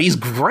love him. He's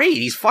great.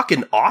 He's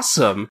fucking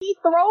awesome. He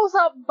throws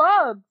up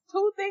bugs.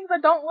 2 things I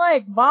don't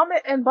like.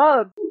 Vomit and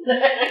bugs.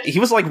 He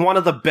was like one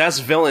of the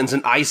best villains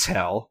in Ice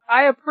Hell.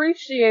 I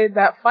appreciated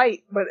that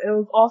fight, but it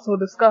was also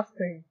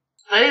disgusting.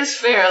 That is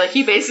fair. Like,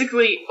 he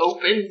basically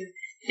opened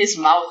his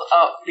mouth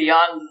up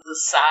beyond the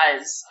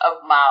size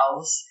of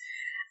mouths,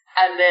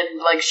 and then,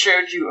 like,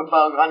 showed you a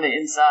bug on the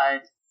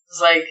inside.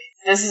 It's like,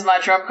 this is my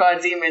trump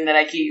card demon that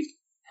I keep.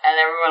 And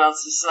everyone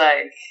else is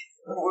like,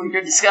 oh,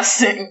 you're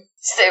disgusting.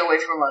 Stay away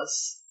from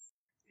us.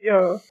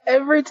 Yo,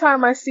 every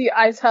time I see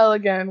Ice Hell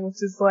again,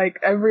 which is like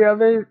every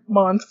other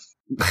month,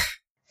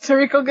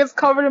 Toriko gets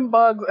covered in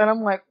bugs, and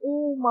I'm like,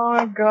 oh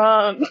my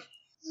god. This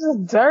is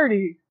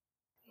dirty.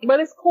 But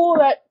it's cool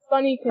that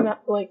Sunny can,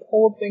 like,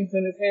 hold things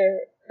in his hair,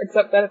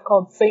 except that it's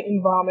called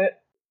Satan vomit.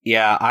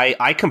 Yeah,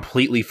 I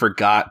completely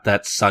forgot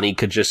that Sunny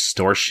could just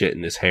store shit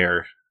in his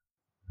hair.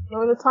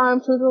 Remember the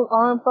time Toriko's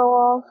arm fell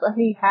off, and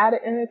he had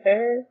it in his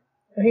hair?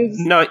 And he was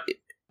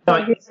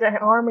his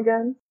arm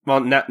again? Well,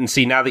 now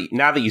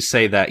that you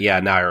say that, yeah,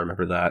 now I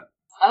remember that.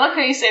 I like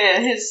how you say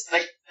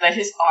that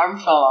his arm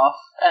fell off,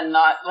 and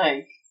not,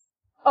 like...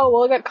 Oh,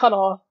 well, it got cut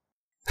off.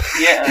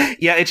 Yeah.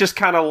 Yeah, it just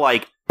kind of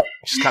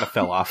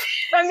fell off.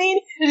 I mean...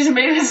 It just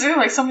made it seem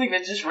like something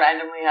that just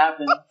randomly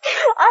happened.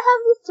 I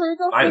have this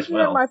Toriko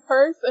figure in my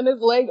purse, and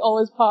his leg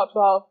always pops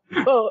off.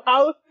 So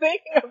I was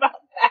thinking about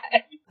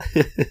that.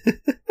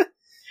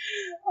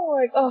 I'm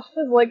like, oh,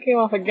 his leg came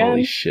off again.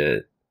 Holy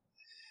shit.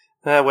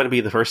 That wouldn't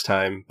be the first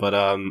time, but,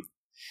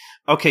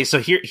 okay, so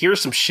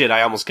here's some shit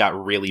I almost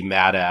got really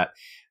mad at.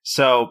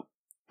 So,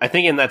 I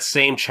think in that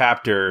same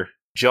chapter,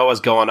 Joe is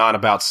going on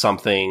about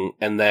something,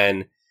 and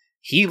then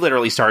he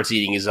literally starts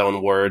eating his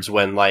own words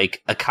when,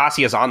 like,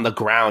 Acacia's on the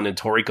ground and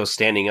Toriko's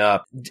standing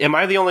up. Am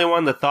I the only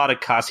one that thought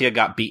Acacia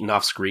got beaten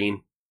off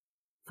screen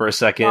for a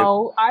second?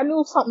 No, I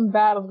knew something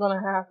bad was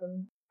gonna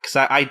happen. Because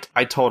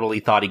I totally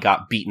thought he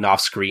got beaten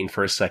off screen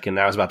for a second,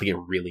 and I was about to get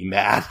really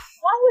mad.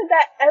 Why would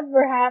that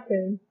ever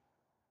happen?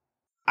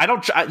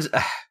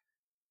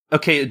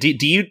 Okay, do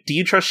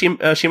you trust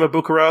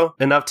Shimabukuro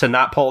enough to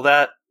not pull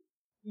that?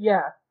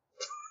 Yeah.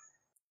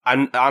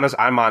 I'm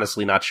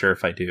honestly not sure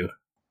if I do.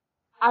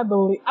 I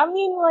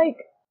mean, like,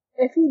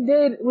 if he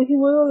did, he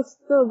would have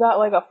still got,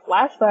 like, a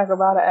flashback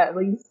about it at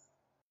least.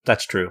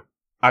 That's true.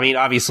 I mean,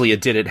 obviously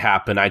it didn't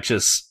happen. It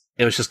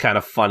was just kind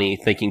of funny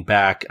thinking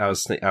back. I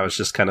was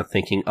just kind of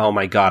thinking, oh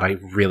my god, I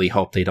really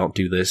hope they don't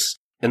do this.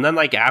 And then,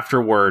 like,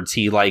 afterwards,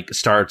 he, like,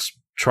 starts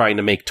trying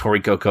to make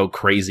Toriko go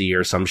crazy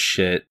or some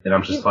shit. And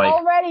I'm just He's like...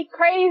 already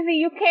crazy,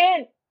 you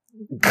can't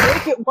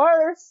make it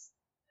worse.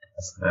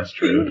 That's Do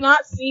true. you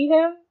not see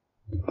him?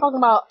 Talking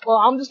about, well,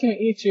 I'm just gonna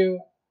eat you.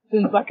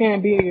 since I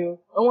can't beat you.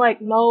 I'm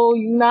like, no,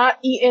 you're not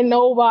eating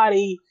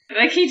nobody.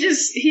 Like, he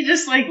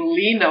just like,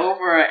 leaned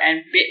over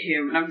and bit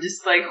him, and I'm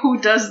just like, who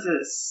does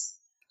this?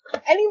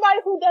 Anybody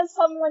who does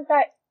something like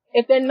that,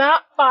 if they're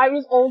not 5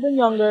 years old and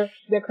younger,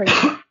 they're crazy.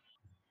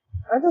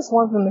 I just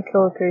want them to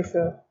kill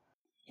Acacia.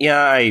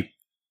 Yeah,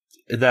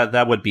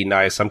 that would be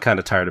nice. I'm kind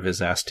of tired of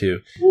his ass, too.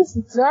 He's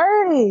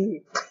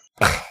dirty.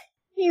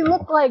 He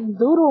looked like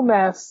doodle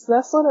mess.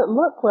 That's what it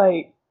looked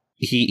like.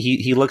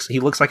 He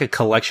looks like a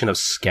collection of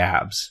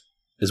scabs,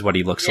 is what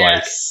he looks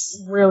Yes.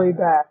 Really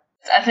bad.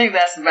 I think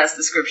that's the best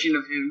description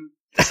of him.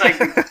 It's like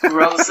the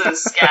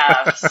grossest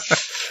scabs.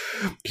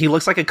 like. He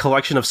looks like a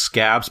collection of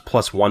scabs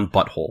plus one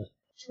butthole.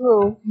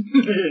 True.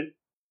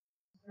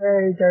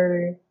 Very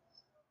dirty.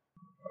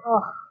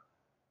 Ugh.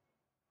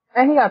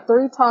 And he got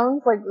 3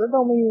 tongues? Like, that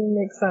don't even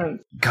make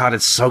sense. God,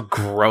 it's so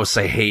gross.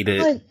 I hate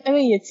it. Like, I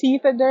mean, your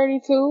teeth are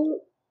dirty too?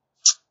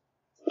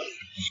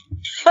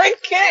 I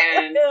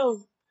can't.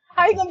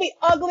 How you gonna be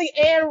ugly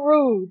and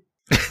rude?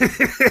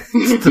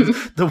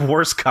 It's the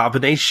worst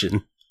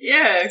combination.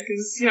 Yeah,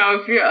 because,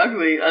 if you're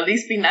ugly, at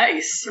least be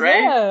nice,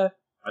 right? Yeah.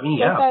 I mean,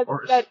 Like of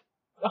course. that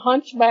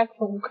hunchback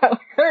from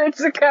Courage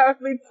the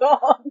Cowardly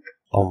Dog.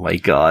 Oh my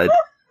god.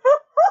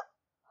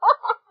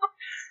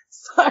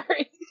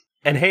 Sorry.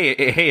 And hey,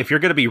 if you're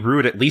gonna be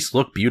rude, at least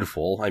look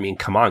beautiful. I mean,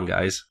 come on,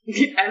 guys.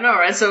 I know,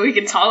 right? So we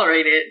can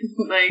tolerate it.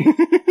 Like,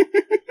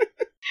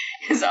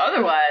 because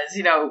otherwise,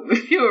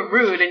 if you were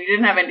rude and you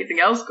didn't have anything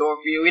else going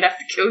for you, we'd have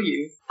to kill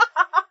you.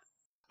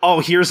 Oh,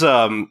 here's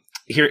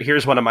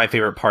one of my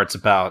favorite parts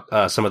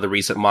about some of the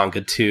recent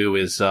manga too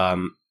is I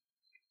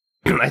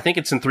think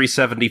it's in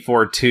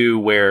 374 too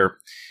where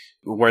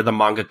the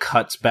manga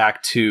cuts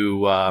back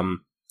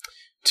to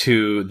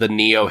the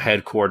Neo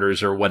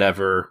headquarters or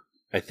whatever.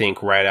 I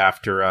think right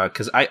after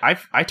because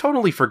I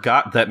totally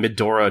forgot that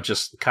Midora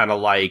just kind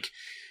of like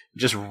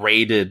just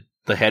raided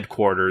the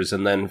headquarters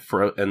and then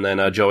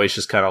Joey's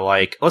just kind of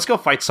like, let's go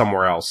fight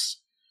somewhere else.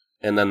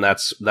 And then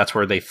that's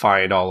where they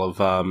find all of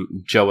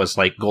Joa's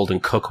like golden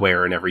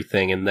cookware and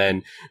everything. And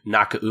then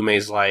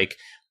Nakaume's like,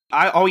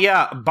 oh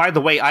yeah, by the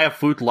way, I have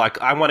food luck.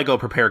 I want to go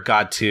prepare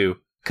God too,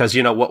 because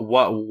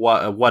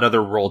what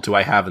other role do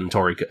I have in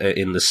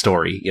the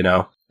story?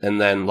 And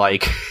then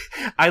like,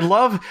 I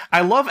love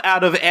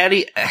out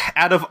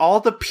of all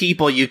the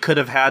people you could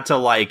have had to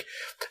like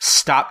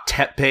stop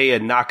Teppei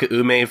and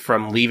Nakaume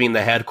from leaving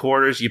the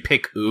headquarters, you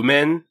pick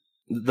Umen,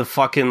 the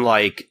fucking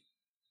like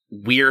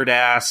weird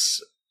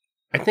ass.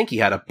 I think he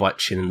had a butt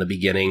chin in the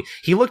beginning.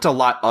 He looked a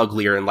lot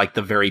uglier in like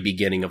the very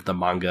beginning of the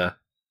manga.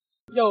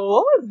 Yo,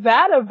 what was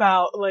that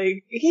about?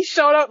 Like, he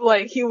showed up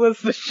like he was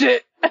the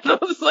shit. And I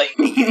was like...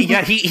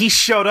 Yeah, he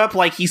showed up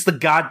like he's the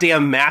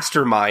goddamn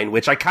mastermind,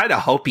 which I kind of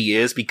hope he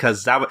is,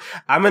 because I'm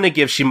gonna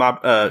give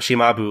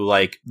Shimabu,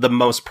 like, the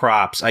most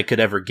props I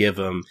could ever give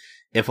him.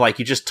 If, like,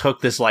 you just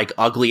took this, like,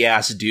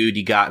 ugly-ass dude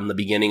you got in the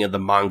beginning of the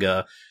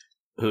manga,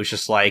 who's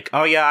just like,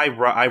 oh yeah, I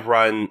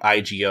run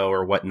IGO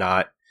or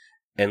whatnot,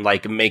 and,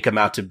 like, make him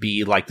out to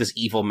be, like, this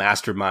evil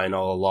mastermind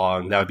all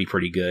along. That would be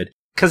pretty good.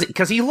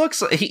 Cause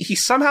he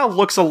somehow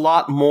looks a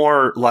lot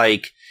more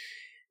like,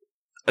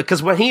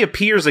 because when he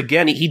appears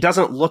again, he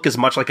doesn't look as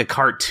much like a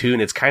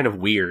cartoon. It's kind of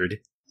weird.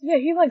 Yeah,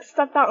 he like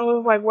stepped out and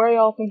was like, where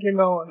y'all think you're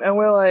going? And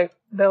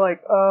they're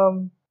like,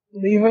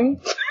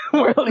 leaving?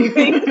 We're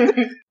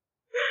leaving?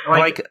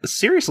 Like,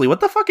 seriously,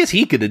 what the fuck is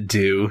he gonna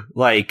do?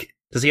 Like,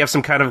 does he have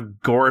some kind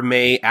of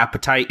gourmet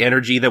appetite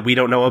energy that we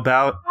don't know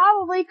about?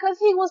 Probably because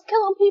he was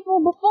killing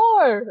people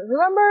before,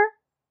 remember?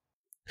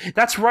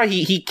 That's right,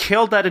 he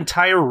killed that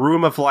entire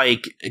room of,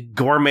 like,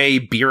 gourmet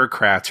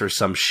bureaucrats or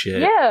some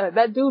shit. Yeah,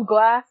 that dude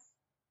Glass.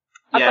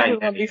 I thought he was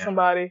gonna be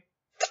somebody.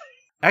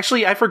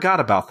 Actually, I forgot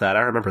about that.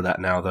 I remember that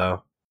now,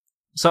 though.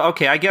 So,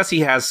 okay, I guess he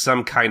has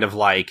some kind of,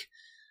 like,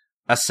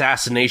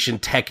 assassination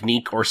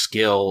technique or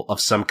skill of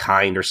some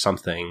kind or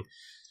something.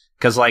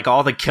 Because, like,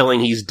 all the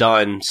killing he's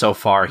done so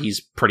far,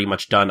 he's pretty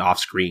much done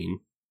off-screen.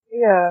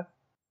 Yeah.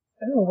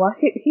 I don't know why.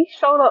 He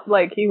showed up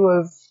like he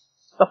was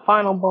the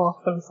final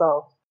boss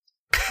himself.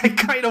 I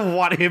kind of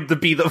want him to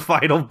be the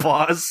final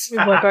boss. He's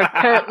like, I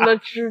can't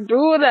let you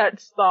do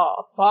that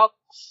stuff, Fox.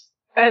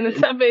 And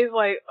Teppei's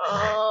like,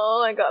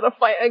 oh, I gotta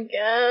fight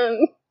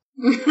again.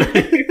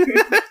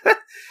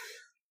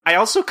 I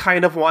also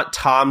kind of want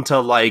Tom to,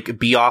 like,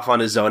 be off on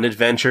his own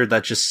adventure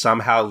that just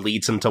somehow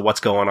leads him to what's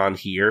going on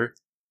here.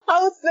 I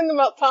was thinking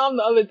about Tom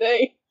the other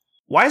day.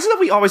 Why is it that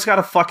we always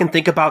gotta fucking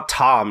think about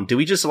Tom? Do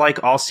we just,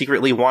 like, all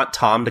secretly want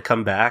Tom to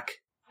come back?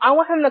 I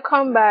want him to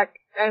come back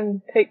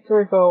and take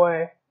Toriko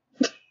away.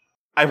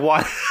 I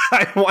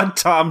want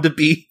Tom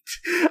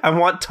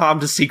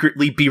to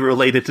secretly be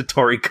related to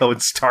Toriko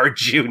and Star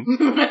June. No,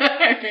 what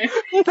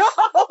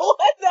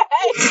the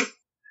heck? This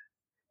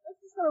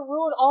is gonna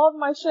ruin all of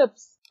my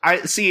ships.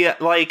 I see,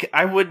 like,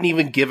 I wouldn't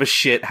even give a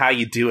shit how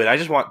you do it. I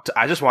just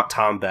want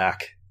Tom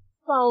back.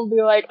 Tom will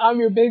be like, I'm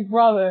your big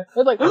brother.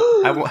 It's like,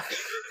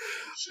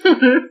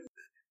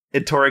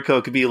 and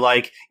Toriko could be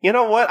like, you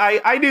know what?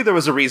 I knew there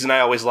was a reason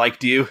I always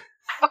liked you.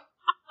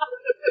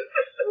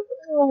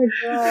 Oh my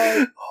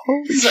god.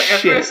 Holy So at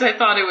shit. first I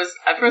thought it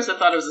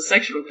was a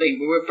sexual thing,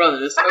 but we're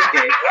brothers.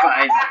 Okay,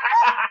 fine.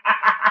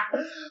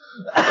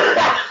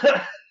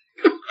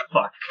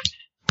 Fuck.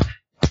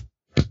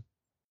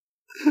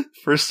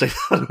 First I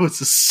thought it was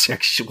a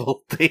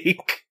sexual thing.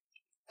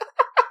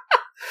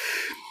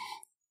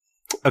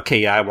 Okay,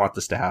 yeah, I want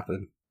this to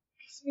happen.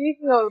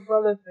 Speaking of the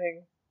brother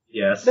thing,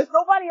 Yes. there's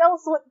nobody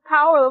else with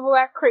power level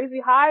that crazy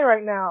high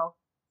right now.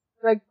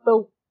 Like,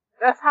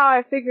 that's how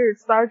I figured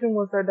Starjun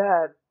was their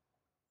dad.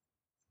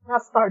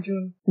 Not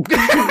Starjun.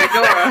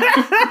 Midora.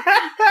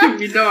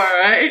 Midora,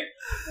 right?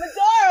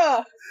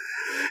 Midora!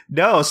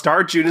 No,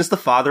 Starjun is the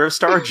father of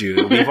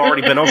Starjun. We've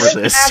already been over It's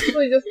this.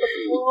 actually just a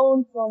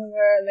clone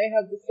somewhere and they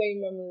have the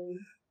same memories.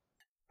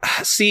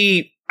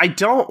 See, I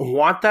don't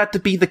want that to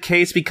be the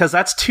case because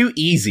that's too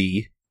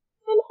easy.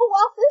 And who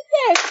else is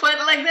this? But,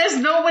 like, there's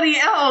nobody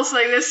else.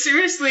 Like, there's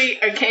seriously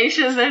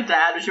Acacia is their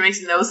dad, which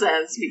makes no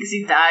sense because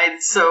he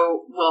died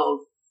so,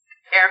 well,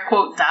 air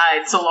quote,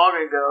 died so long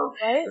ago.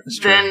 Right? That's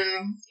true.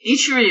 Then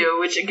Ichiryu,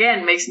 which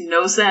again makes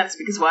no sense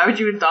because why would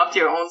you adopt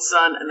your own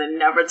son and then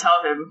never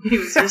tell him he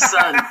was your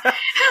son?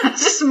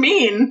 That's just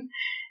mean.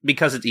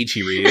 Because it's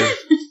Ichiryu.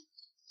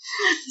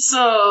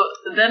 So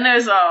then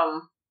there's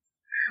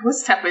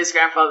what's Teppei's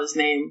grandfather's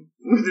name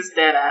with his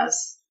dead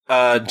ass?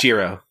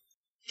 Jiro.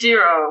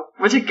 Jiro,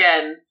 which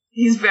again,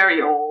 he's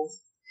very old.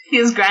 He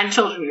has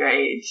grandchildren your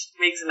age.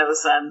 Makes no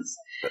sense.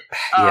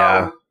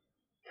 Yeah.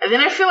 And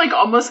then I feel like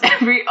almost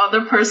every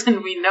other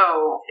person we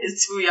know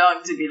is too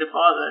young to be the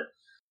father.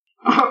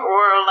 Or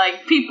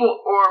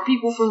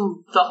people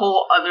from the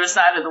whole other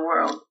side of the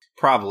world.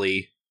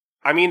 Probably.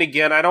 I mean,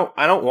 again, I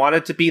don't want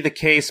it to be the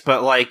case,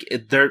 but like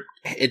it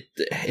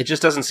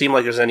just doesn't seem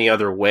like there's any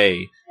other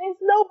way. There's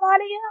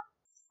nobody else.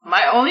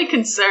 My only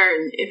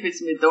concern, if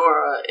it's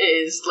Midora,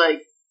 is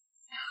like,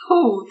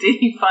 who did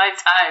he find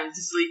time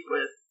to sleep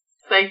with?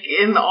 Like,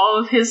 in all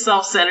of his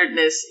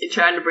self-centeredness in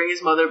trying to bring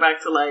his mother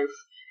back to life,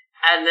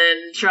 and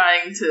then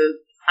trying to,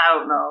 I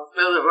don't know,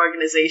 build an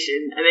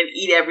organization, and then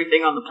eat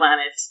everything on the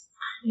planet.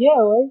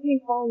 Yeah, where did he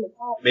find the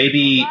time?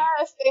 Maybe.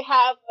 Yes, they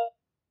have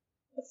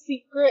a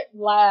secret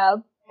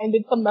lab and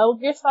did some Metal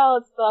Gear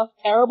Solid stuff,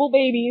 terrible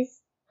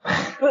babies,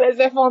 as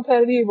if on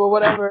Penny or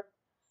whatever.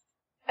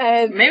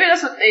 And Maybe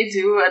that's what they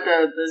do at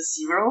the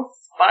Zero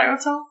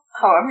Biotope?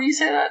 However you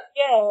say that.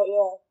 yeah.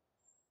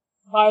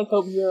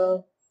 Biotope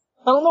Zero.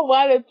 I don't know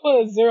why they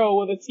put a zero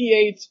with a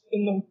TH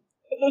in the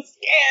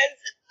scans.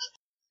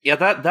 Yeah,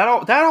 that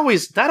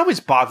always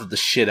bothered the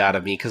shit out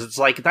of me because it's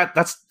like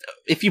that's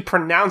if you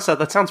pronounce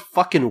that sounds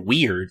fucking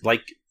weird.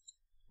 Like,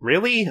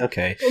 really?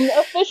 Okay. In the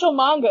official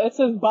manga, it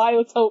says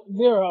Biotope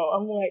Zero.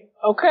 I'm like,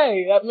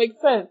 okay, that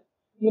makes sense.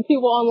 And the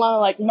people online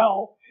are like,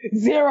 no,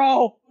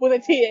 zero with a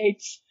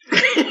TH.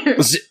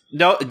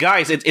 No,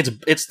 guys,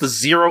 it's the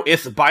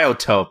 0th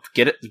biotope.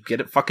 Get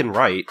it fucking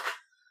right.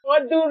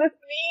 What do this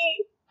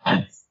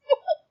mean?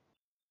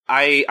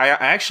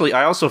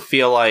 I also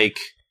feel like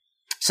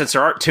since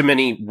there aren't too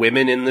many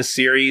women in this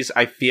series,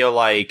 I feel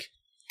like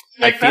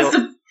that's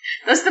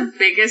the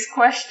biggest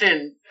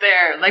question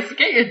there. Like,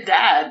 forget your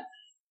dad.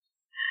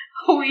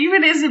 Who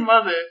even is your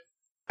mother?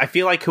 I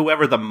feel like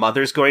whoever the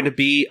mother's going to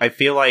be, I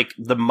feel like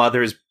the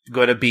mother's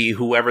going to be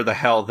whoever the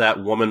hell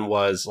that woman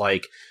was,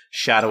 like,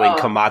 shadowing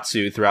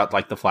Komatsu throughout,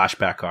 like, the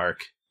flashback arc.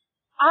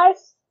 I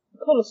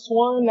could have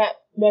sworn that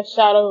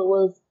shadow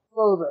was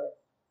Clover.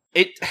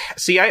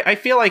 I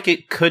feel like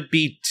it could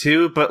be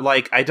too, but,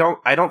 like, I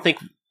don't think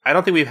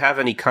we have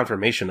any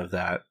confirmation of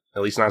that.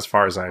 At least not as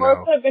far as I know. Or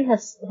it could have been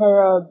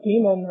her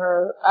demon,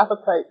 her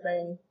appetite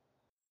thing.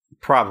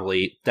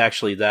 Probably.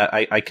 Actually, that,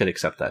 I could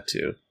accept that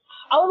too.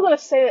 I was gonna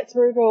say that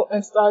Toriko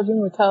and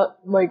Starjun were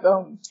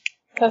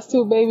test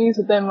tube babies,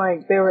 but then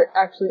they were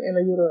actually in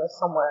a uterus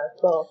somewhere.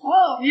 So,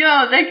 well,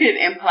 they could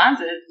implant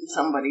it in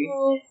somebody.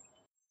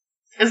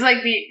 It's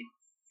like the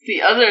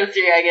other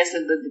theory, I guess,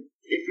 that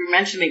if you're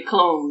mentioning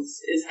clones,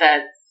 is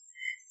that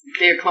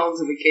they're clones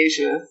of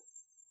Acacia.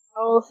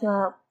 Oh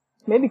snap!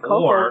 Maybe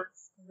Coco.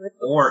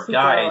 Or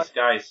guys,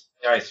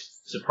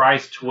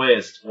 surprise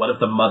twist! What if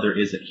the mother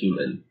isn't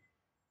human?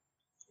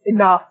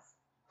 Enough.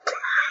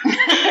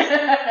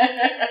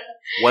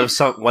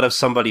 What if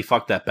somebody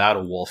fucked that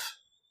battle wolf?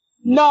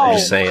 No. I'm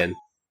just saying.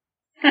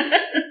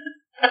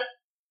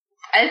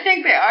 I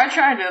think they are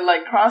trying to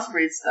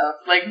crossbreed stuff.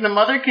 Like the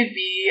mother could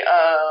be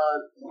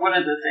one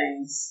of the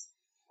things.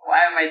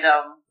 Why am I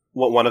dumb?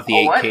 What, one of the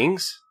 8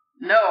 kings?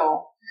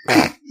 No.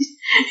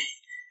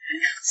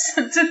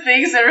 To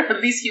things that are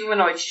at least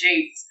humanoid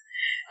shaped.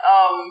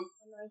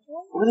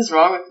 What is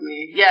wrong with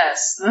me?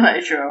 Yes, the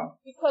Nitro.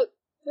 Because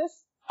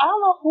I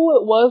don't know who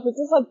it was, but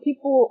just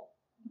people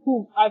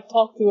who I've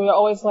talked to are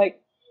always like,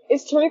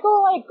 is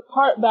Toriko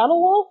part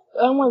Battle Wolf?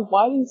 And I'm like,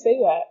 why do you say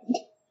that?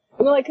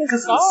 And they're like, his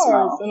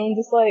scars. And I'm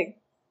just like,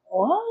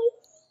 what?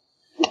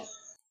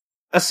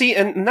 See,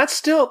 and that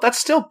still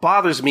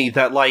bothers me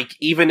that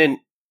even in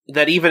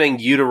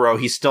utero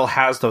he still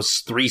has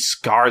those 3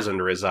 scars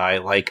under his eye.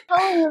 Like, I'm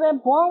telling you, they're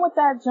born with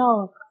that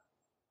junk.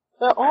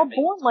 They're all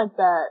born like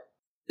that.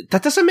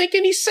 That doesn't make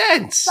any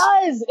sense.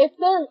 Guys, if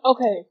they're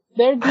okay,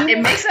 Their demons, It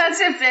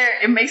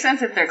makes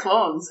sense if they're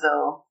clones,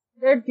 though.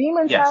 their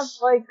demons Yes. have,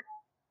 like,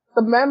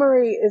 the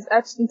memory is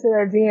etched into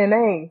their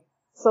DNA.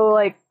 So,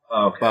 like,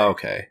 Okay.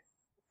 Okay.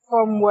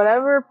 from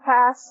whatever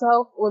past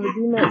self or the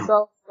demon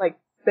itself, like,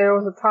 there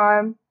was a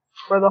time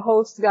where the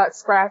host got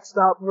scratched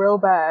up real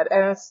bad,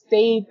 and it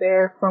stayed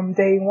there from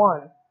day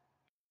one.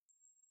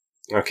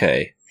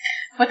 Okay.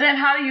 But then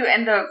how do you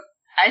end up...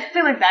 I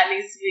feel like that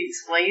needs to be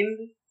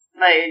explained.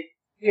 Like,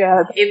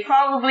 Yeah, it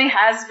probably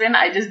has been,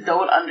 I just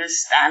don't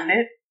understand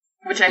it.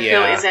 Which I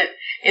feel Yeah.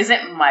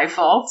 isn't my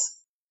fault.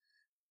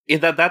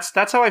 Yeah,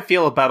 that's how I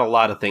feel about a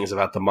lot of things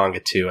about the manga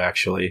too,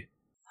 actually.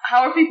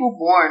 How are people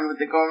born with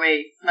the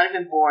gourmet... Not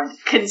even born.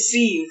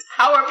 Conceived.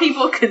 How are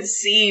people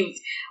conceived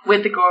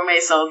with the gourmet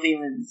cell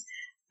demons?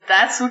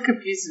 That's what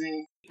confuses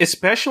me.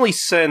 Especially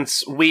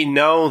since we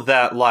know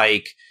that,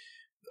 like,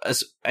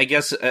 I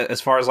guess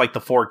as far as, like, the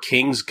Four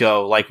Kings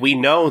go, like, we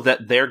know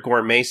that their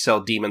gourmet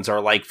cell demons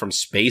are, like, from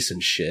space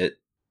and shit.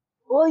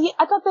 well, yeah,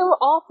 I thought they were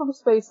all from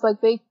space.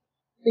 Like, they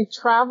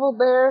traveled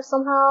there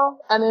somehow,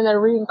 and then they're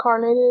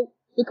reincarnated,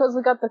 because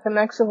we got the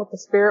connection with the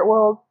spirit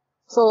world.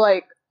 So,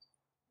 like,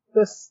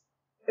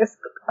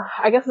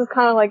 I guess it's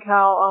kind of like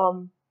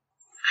how,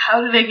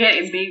 How do they get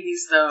in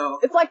babies, though?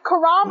 it's like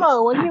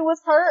Kurama when he was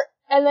hurt,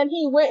 and then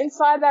he went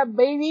inside that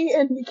baby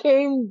and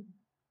became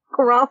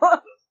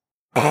Kurama.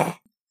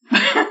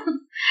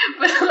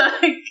 But,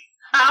 like,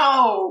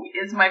 how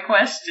is my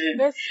question?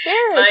 They're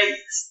spirits. Like,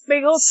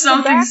 They go to the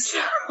something's-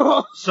 back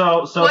channel.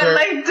 So but, they're-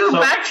 like, do so-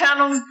 back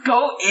channels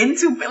go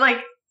into, like,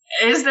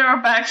 is there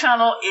a back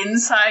channel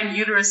inside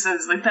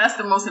uteruses? Like, that's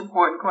the most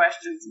important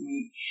question to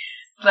me.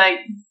 Like,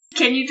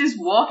 can you just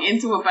walk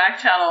into a back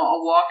channel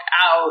or walk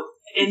out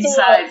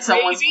inside a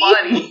someone's baby?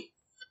 body?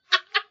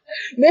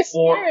 They're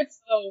Or- spirits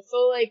though, so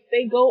like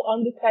they go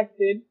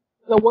undetected.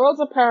 The worlds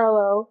are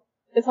parallel.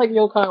 It's like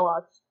Yokai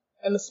Watch,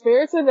 and the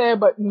spirits are there,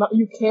 but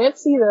you can't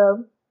see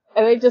them,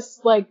 and they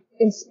just like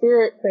in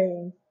spirit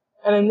things.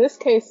 And in this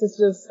case, it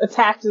just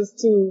attaches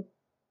to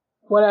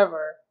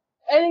whatever.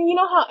 And then you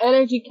know how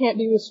energy can't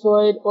be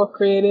destroyed or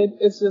created?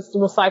 It's just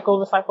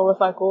recycle, recycle,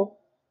 recycle.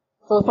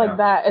 So it's Yeah. like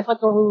that. It's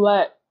like a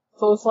roulette.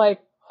 So it's like,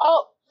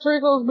 oh,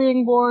 Trico's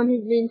being born,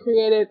 he's being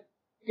created.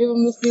 Give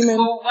him this demon.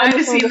 Well, why And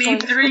does this he one, this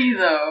need one. 3,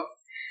 though?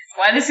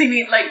 Why does he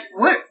need, like,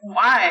 what?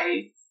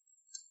 Why?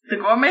 The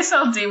gourmet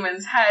cell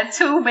demons had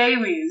 2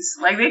 babies.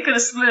 Like, they could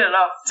have split it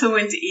up, 2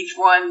 into each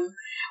one.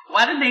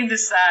 Why did they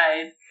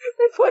decide,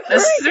 They put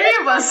there's three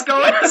 3 of us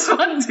going as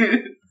one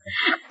dude?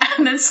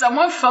 And then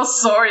someone felt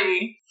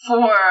sorry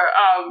for,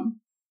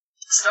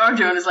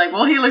 Stardew and is like,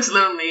 well, he looks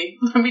lonely.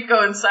 Let me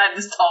go inside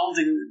this tall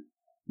dude.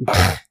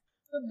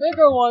 The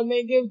bigger one,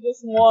 they give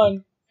just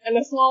one. And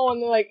the small one,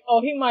 they're like,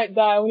 oh, he might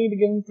die, we need to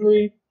give him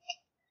 3.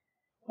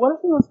 What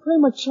if he was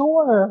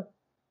premature?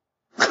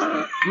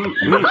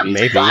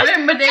 Maybe. I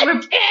mean, but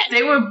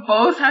they would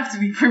both have to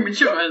be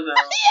premature, though.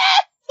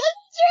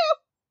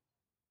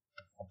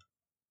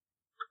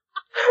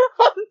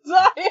 I'm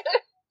dying.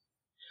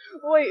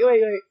 Wait.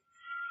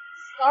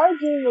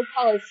 Stardew was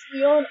probably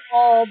stealing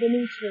all the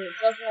nutrients.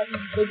 That's why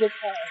he's big as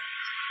hell.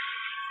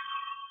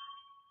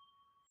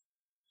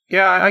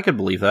 Yeah, I could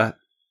believe that.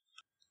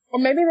 Or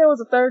maybe there was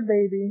a third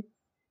baby,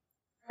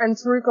 and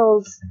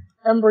Toriko's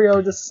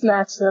embryo just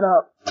snatched it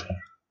up.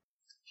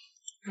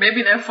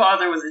 Maybe their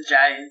father was a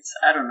giant.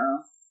 I don't know.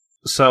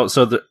 So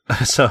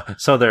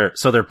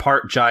they're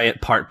part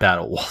giant, part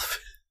battle wolf.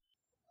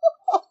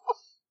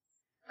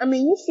 I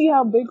mean, you see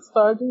how big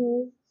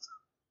Stardew is?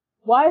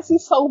 Why is he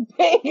so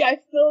big? I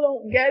still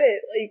don't get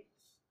it.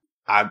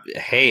 Like,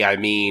 I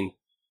mean,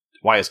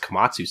 why is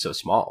Komatsu so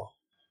small?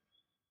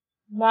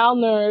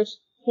 malnourished,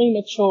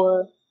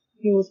 premature,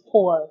 he was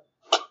poor.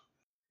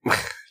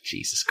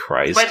 Jesus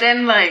Christ. But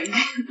then, like,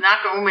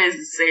 Nakaume is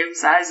the same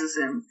size as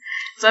him.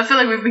 So I feel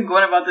like we've been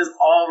going about this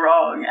all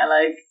wrong. And,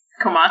 like,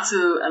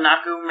 Komatsu and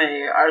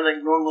Nakaume are,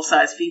 like,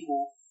 normal-sized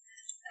people.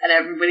 And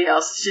everybody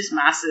else is just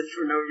massive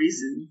for no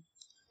reason.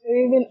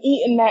 They've been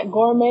eating that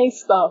gourmet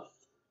stuff.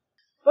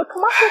 But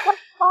Komatsu's like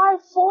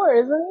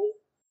 5'4", isn't he?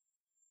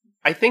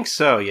 I think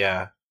so,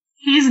 yeah.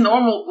 He's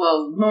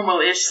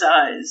normal-ish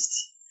sized.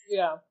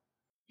 Yeah.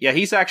 Yeah,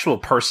 he's actual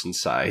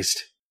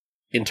person-sized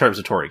in terms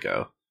of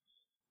Toriko.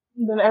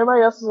 Then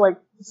everybody else is like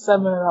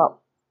 7 and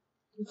up.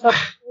 Except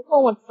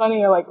Toriko and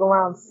Sunny are like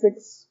around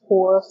 6'4",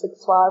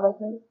 6'5", I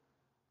think.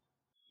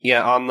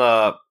 Yeah, on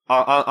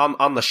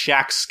the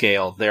Shack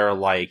scale, they're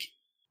like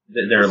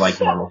They're like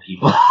normal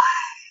people.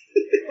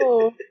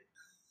 Oh.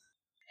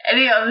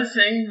 Any other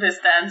thing that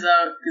stands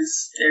out?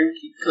 Because Eric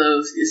keep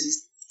close. Because you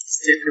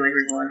still feel like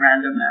we're going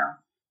random now.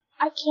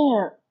 I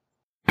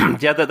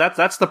can't. yeah,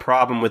 that's the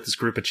problem with this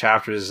group of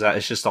chapters, is that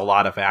it's just a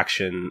lot of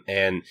action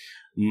and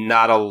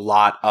not a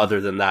lot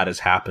other than that has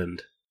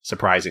happened,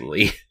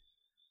 surprisingly.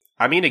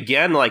 I mean,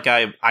 again, like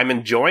I'm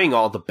enjoying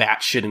all the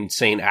batshit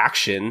insane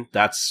action.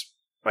 That's,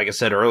 like I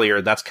said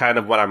earlier, that's kind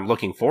of what I'm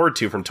looking forward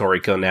to from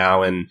Toriko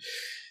now, and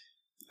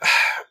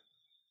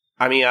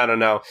I mean, I don't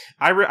know.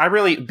 I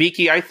really,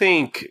 Beaky, I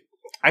think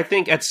I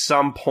think at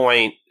some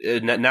point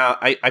now,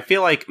 I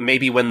feel like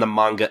maybe when the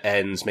manga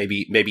ends,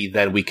 maybe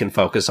then we can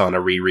focus on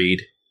a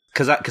reread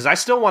because I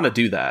still want to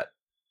do that.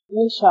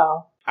 We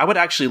shall. I would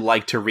actually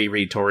like to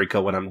reread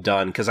Toriko when I'm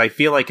done because I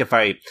feel like if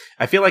I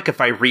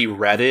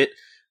reread it,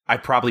 I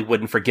probably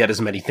wouldn't forget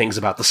as many things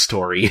about the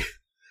story.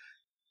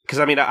 Because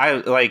I mean, I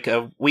like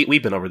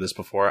we've been over this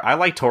before. I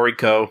like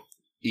Toriko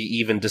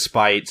even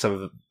despite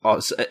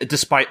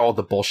despite all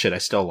the bullshit. I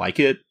still like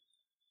it.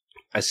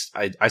 I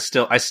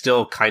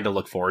still kind of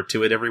look forward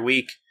to it every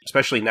week,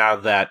 especially now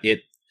that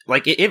it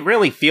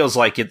really feels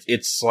like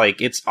it's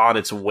on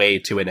its way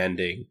to an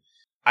ending.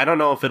 I don't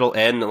know if it'll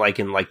end like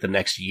in like the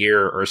next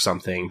year or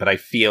something, but I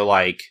feel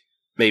like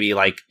maybe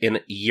like in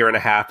a year and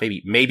a half,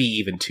 maybe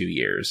even 2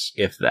 years,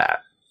 if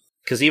that.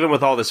 Because even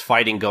with all this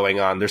fighting going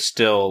on, there's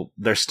still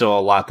a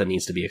lot that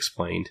needs to be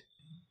explained.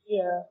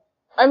 Yeah,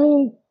 I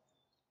mean,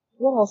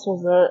 what else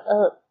was there?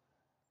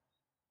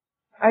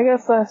 I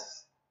guess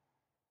that's.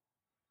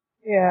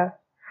 Yeah.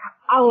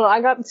 I don't know,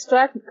 I got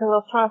distracted because I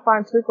was trying to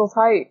find Toriko's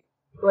height.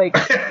 Like,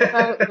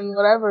 and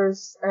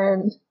whatever's,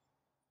 and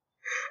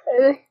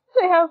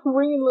they have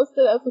Rin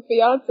listed as a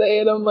fiance,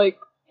 and I'm like,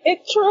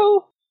 it's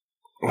true!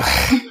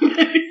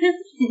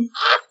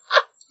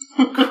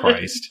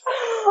 Christ.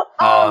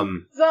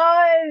 I'm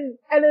done!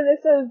 And then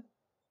it says,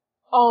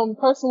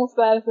 personal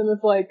status, and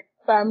it's like,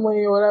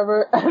 family or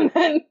whatever, and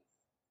then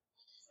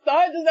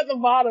Sarge is at the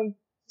bottom,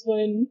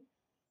 twin.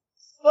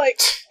 Like,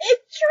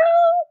 it's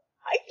true!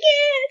 I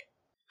can't!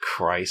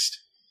 Christ.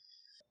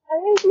 I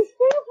hate these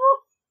people.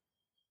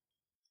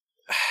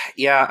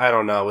 Yeah, I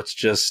don't know. It's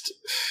just...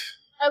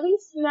 At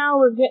least now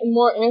we're getting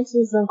more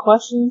answers than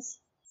questions.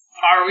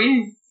 Are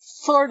we?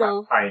 Sort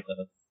of. Kind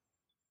of.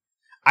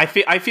 I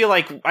feel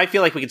like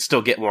we could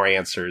still get more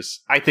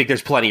answers. I think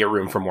there's plenty of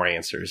room for more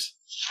answers.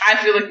 I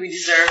feel like we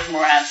deserve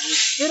more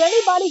answers. Did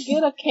anybody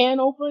get a can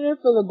opener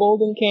for the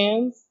golden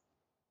cans?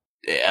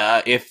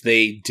 If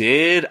they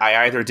did,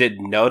 I either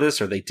didn't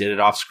notice or they did it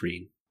off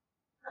screen.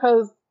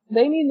 Because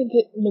they need to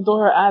get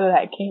Midora out of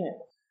that can.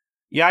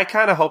 Yeah, I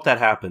kind of hope that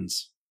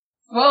happens.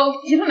 Well,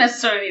 you don't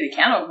necessarily need a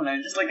can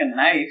opener, just like a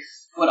knife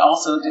would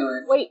also do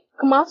it. Wait,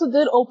 Komatsu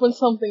did open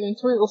something and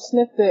Toriko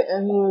sniffed it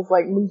and he was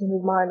like losing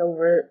his mind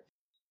over it.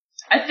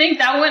 I think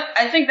that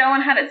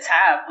one had a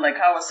tab, like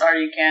how a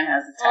Sardi can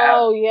has a tab.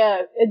 Oh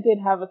yeah, it did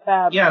have a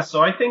tab. Yeah,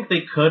 so I think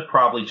they could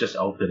probably just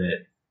open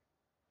it.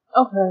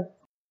 Okay.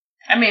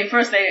 I mean,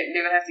 first they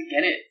would have to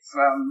get it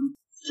from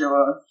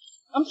Joa.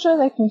 I'm sure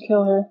they can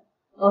kill her.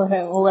 Or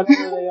him, or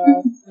whatever they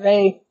are.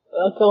 They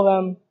kill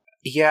them.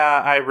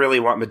 Yeah, I really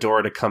want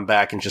Midora to come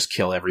back and just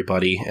kill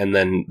everybody, and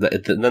then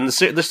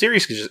the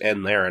series could just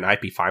end there, and I'd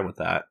be fine with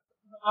that.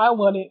 I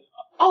wouldn't.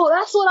 Oh,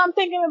 that's what I'm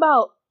thinking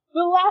about.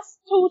 The last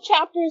 2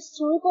 chapters,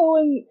 Toriko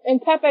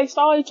and Tepe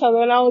saw each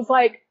other, and I was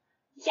like,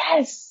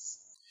 yes!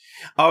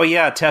 Oh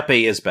yeah,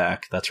 Tepe is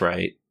back. That's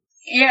right.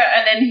 Yeah,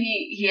 and then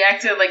he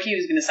acted like he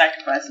was going to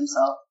sacrifice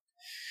himself.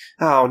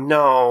 Oh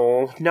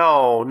no.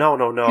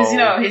 Because,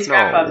 his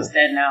grandfather's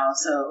dead now,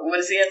 so what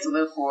does he have to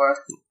live for?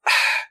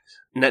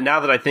 Now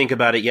that I think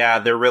about it, yeah,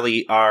 they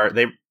really are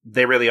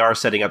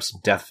setting up some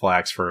death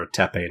flags for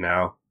Tepe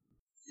now.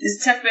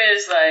 This Tepe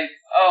is like,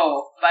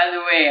 oh, by the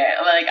way,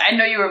 I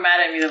know you were mad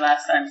at me the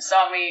last time you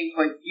saw me,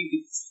 but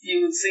you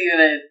could see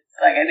that,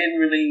 like, I didn't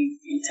really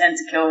intend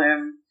to kill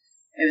him.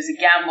 It was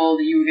a gamble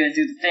that you were going to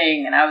do the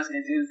thing, and I was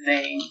going to do the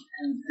thing,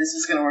 and this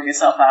was going to work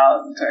itself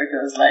out. And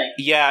Toriko's like,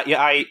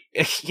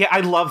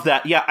 I love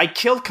that. Yeah, I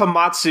killed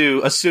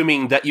Komatsu,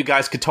 assuming that you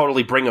guys could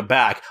totally bring him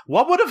back.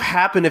 What would have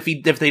happened if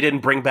they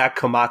didn't bring back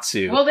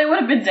Komatsu? Well, they would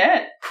have been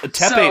dead.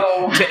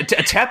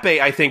 Tepe,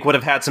 I think, would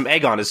have had some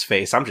egg on his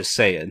face. I'm just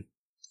saying.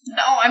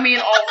 No, I mean,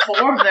 all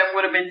 4 of them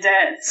would have been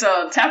dead,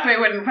 so Tepe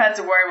wouldn't have had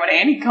to worry about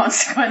any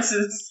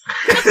consequences.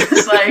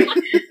 It's like,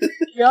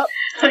 yep.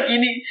 Like,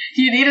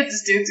 you needed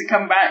this dude to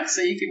come back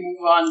so you can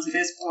move on to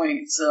this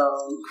point,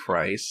 so...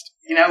 Christ.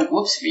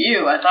 Whoops for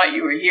you, I thought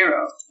you were a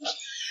hero.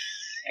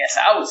 Guess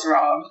I was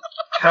wrong.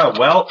 Oh,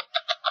 well...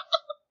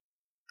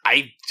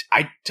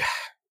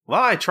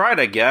 I tried,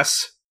 I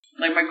guess.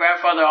 Like my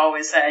grandfather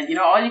always said,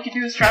 all you can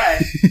do is try.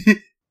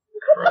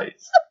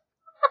 Christ.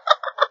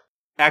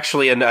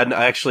 Actually,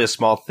 a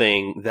small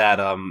thing that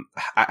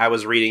I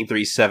was reading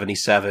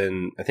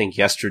 377, I think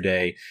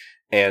yesterday,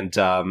 and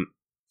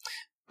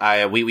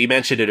we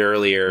mentioned it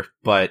earlier,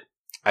 but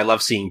I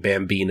love seeing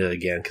Bambina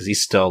again because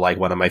he's still like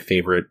one of my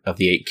favorite of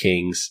the 8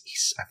 kings.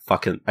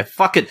 Fuck you,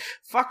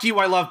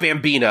 I love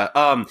Bambina.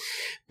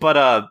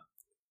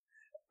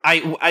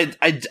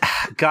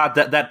 God,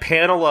 that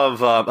panel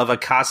of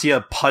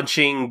Acacia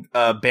punching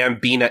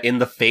Bambina in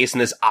the face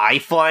and his eye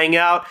flying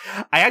out,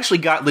 I actually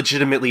got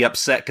legitimately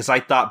upset because I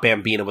thought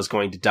Bambina was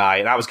going to die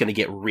and I was going to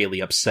get really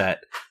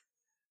upset.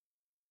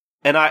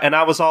 And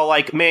I was all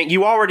like, man,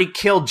 you already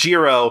killed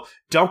Jiro.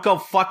 Don't go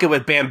fucking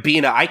with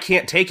Bambina. I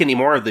can't take any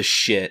more of this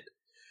shit.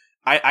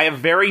 I have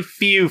very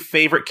few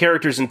favorite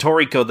characters in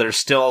Toriko that are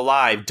still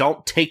alive.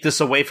 Don't take this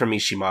away from me,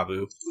 Shimabu.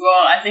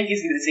 Well, I think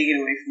he's going to take it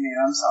away from you.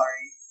 I'm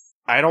sorry.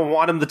 I don't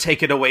want him to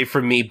take it away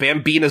from me.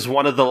 Bambina's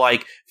one of the,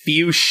 like,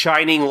 few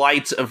shining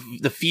lights of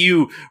the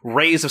few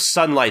rays of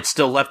sunlight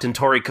still left in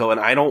Toriko, and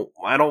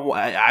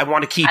I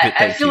want to keep it.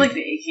 I feel like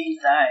the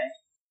A-Kings die.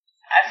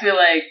 I feel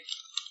like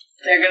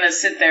they're gonna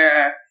sit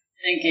there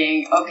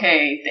thinking,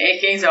 okay, the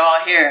A-Kings are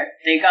all here.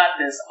 They got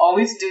this. All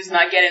we have to do is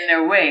not get in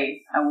their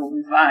way, and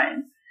we'll be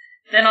fine.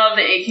 Then all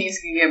the A-Kings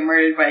can get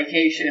murdered by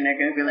Acacia, and they're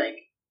gonna be like,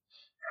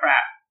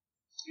 crap.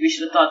 We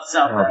should have thought this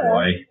out. Oh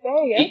boy.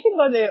 Dang, everything's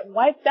gonna get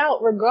wiped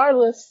out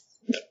regardless.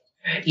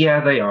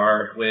 Yeah, they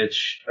are,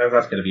 which that's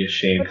going to be a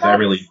shame, But because I that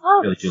really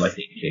sucks. do like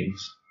the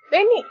Kings.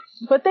 They need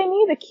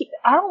to keep.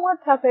 I don't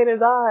want Tepe to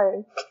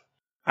die.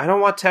 I don't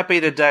want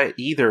Tepe to die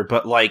either,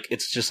 but, like,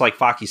 it's just like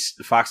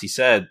Foxy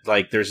said,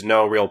 like, there's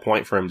no real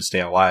point for him to stay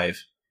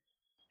alive.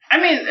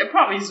 I mean, it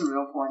probably is a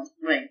real point.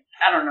 Like,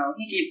 I don't know.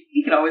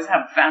 He could always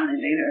have a family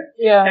later.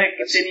 Yeah. Like,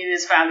 continue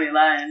his family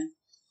line.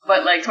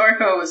 But, like,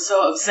 Toriko was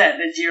so upset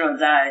that Jiro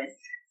died.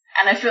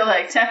 And I feel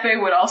like Tepe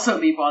would also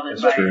be bothered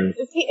That's by true.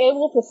 it. Is he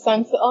able to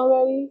sense it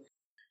already?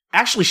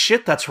 Actually,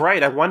 shit, that's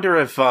right. I wonder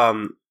if,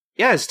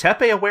 is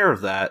Tepe aware of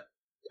that?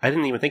 I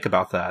didn't even think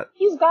about that.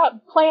 He's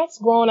got plants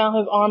growing out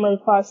his arm every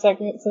 5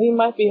 seconds, so he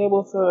might be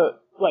able to,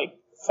 like,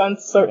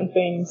 sense certain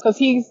things. Because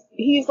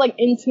he's like,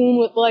 in tune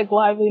with, like,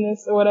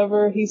 liveliness or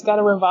whatever. He's got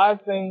to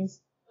revive things.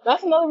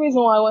 That's another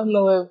reason why I want him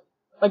to live.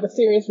 Like, a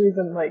serious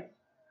reason. Like,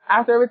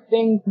 after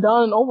everything's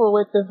done and over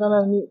with, they're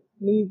gonna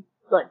need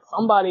like,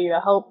 somebody to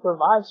help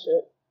revive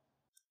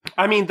shit.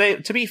 I mean,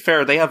 to be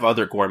fair, they have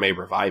other gourmet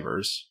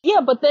revivers.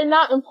 Yeah, but they're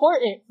not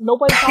important.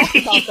 Nobody talks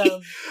about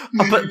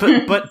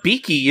them. But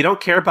Beaky, you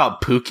don't care about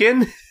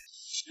Pukin?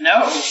 No.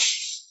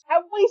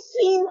 Have we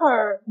seen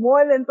her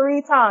more than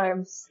 3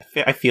 times?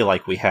 I feel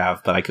like we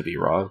have, but I could be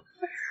wrong.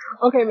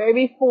 Okay,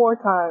 maybe 4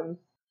 times.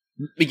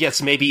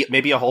 Yes,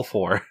 maybe a whole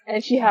 4.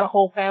 And she had a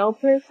whole panel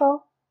to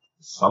herself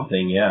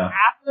Something, yeah.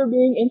 after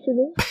being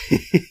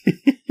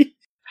introduced.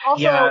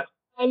 Also, Yeah.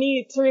 I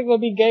need Toriko to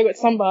be gay with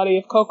somebody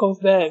if Coco's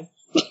dead.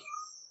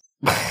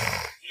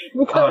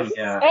 Because Oh,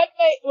 yeah.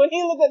 Tepe, when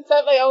he looked at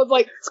Tepe, I was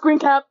like, screen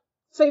cap,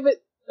 save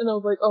it. And I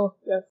was like, oh,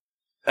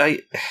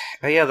 yes.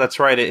 Yeah, that's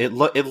right. It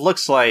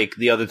looks like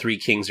the other 3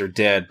 kings are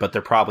dead, but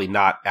they're probably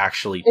not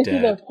actually It's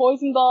dead. either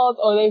poison dolls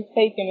or they've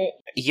taken it.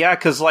 Yeah,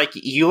 because, like,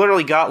 you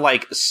literally got,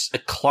 like,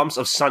 clumps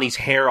of Sunny's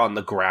hair on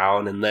the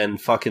ground, and then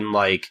fucking,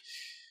 like,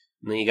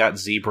 and then you got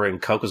Zebra and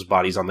Coco's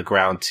bodies on the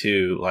ground,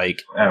 too.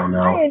 Like, I don't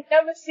know, I had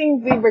never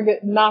seen Zebra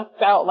get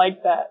knocked out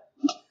like that.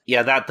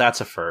 yeah,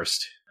 that's a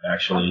first.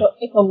 actually.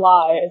 It's a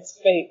lie. It's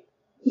fake.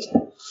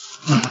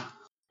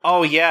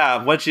 Oh,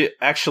 yeah,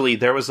 actually,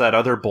 there was that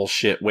other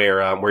bullshit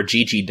where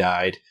Gigi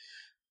died,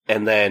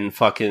 and then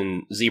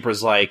fucking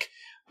Zebra's like,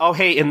 oh,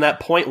 hey, in that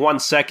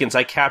 0.1 seconds,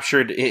 I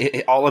captured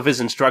all of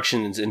his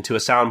instructions into a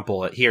sound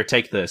bullet. Here,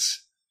 take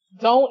this.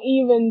 Don't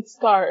even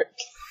start.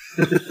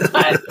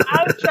 I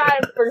try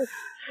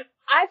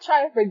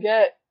to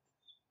forget.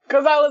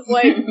 Cause I was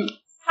like,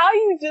 how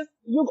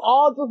you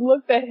all just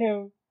looked at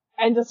him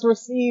and just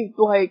received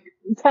like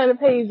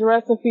 10-page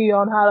recipe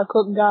on how to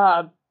cook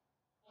God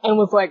and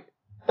was like,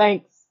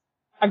 thanks,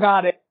 I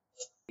got it.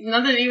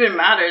 Nothing even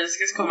matters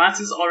because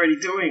Komatsu's already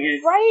doing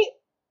it. Right?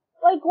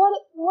 Like, what?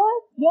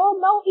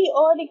 Y'all know he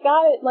already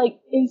got it, like,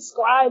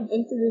 inscribed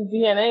into his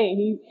DNA.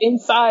 He's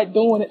inside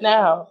doing it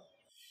now.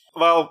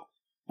 Well,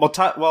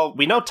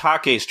 we know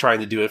Take's trying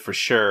to do it for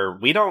sure.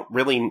 We don't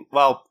really,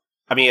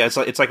 I mean,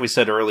 it's like we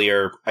said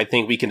earlier, I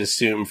think we can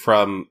assume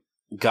from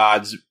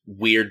God's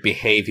weird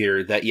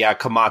behavior that, yeah,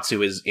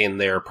 Komatsu is in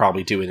there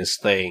probably doing his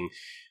thing.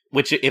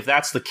 Which, if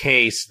that's the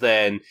case,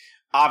 then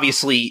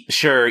obviously,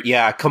 sure,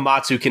 yeah,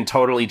 Komatsu can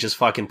totally just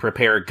fucking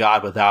prepare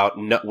God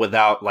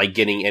without like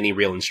getting any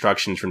real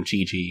instructions from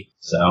Gigi.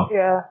 So,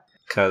 Yeah.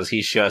 Cause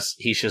he's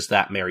just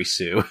that Mary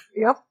Sue.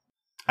 Yep.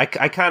 I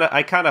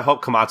kind of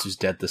hope Komatsu's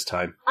dead this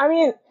time. I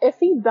mean, if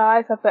he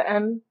dies at the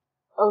end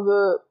of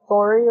the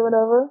story or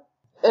whatever,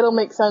 it'll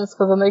make sense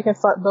because then they can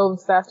start building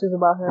statues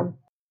about him.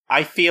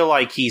 I feel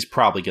like he's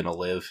probably gonna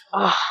live.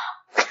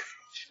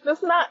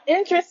 That's not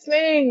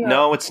interesting.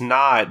 No, it's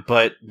not.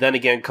 But then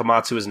again,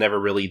 Komatsu is never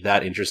really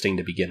that interesting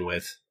to begin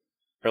with,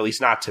 or at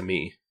least not to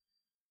me.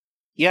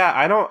 Yeah,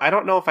 I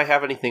don't know if I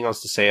have anything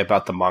else to say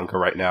about the manga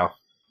right now.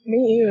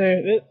 Me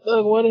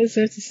either. What is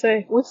there to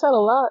say? We said a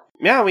lot.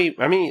 Yeah,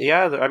 I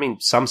mean,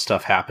 some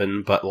stuff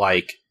happened, but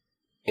like,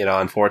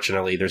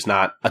 unfortunately, there's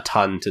not a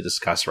ton to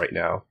discuss right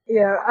now.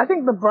 Yeah, I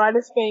think the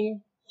brightest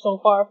thing so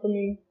far for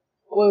me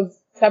was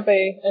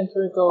Tepe and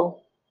Toriko.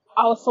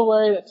 I was so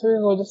worried that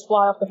Toriko would just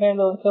fly off the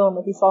handle and kill him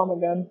if he saw him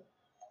again.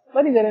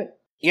 But he didn't.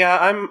 Yeah,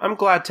 I'm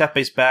glad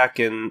Tepe's back,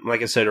 and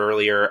like I said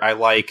earlier, I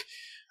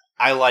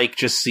like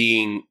just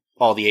seeing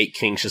all the 8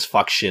 kings just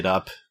fuck shit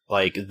up.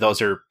 Like,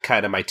 those are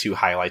kind of my 2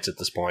 highlights at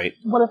this point.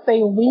 But if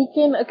they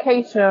weaken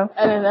Acacia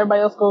and then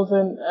everybody else goes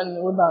in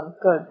and we're done.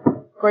 Good.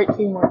 Great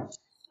teamwork.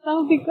 That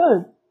would be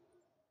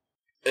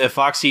good.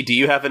 Foxy, do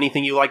you have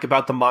anything you like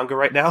about the manga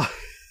right now?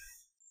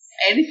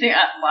 Anything?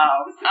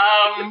 Wow.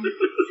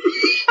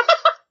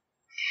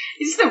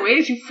 It's just the way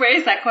that you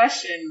phrase that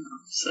question.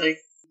 I'm just like,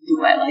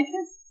 do I like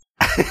it?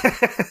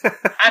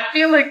 I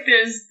feel like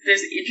there's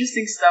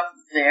interesting stuff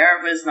there,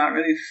 but it's not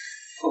really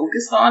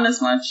focused on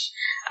as much.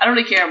 I don't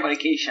really care about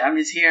Acacia. I'm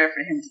just here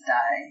for him to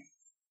die.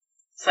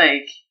 It's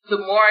like, the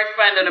more I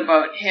find out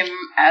about him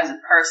as a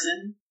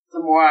person, the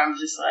more I'm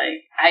just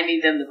like, I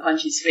need them to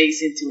punch his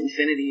face into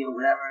infinity or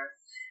whatever,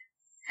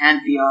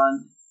 and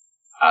beyond.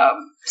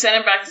 Send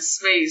him back to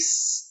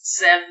space.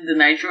 Send the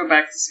Nitro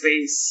back to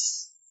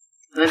space.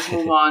 Let's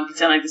move on.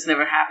 Pretend like this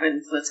never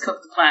happened. Let's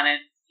cook the planet.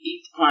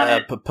 Eat the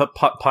planet.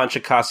 Punch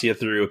Acacia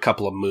through a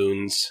couple of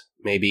moons,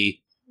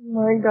 maybe. Oh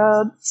my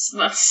god.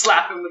 Let's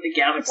slap him with the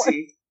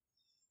galaxy.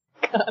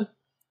 God.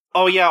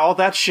 Oh yeah, all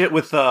that shit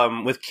with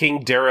King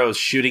Darrow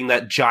shooting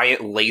that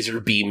giant laser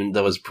beam,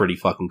 that was pretty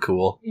fucking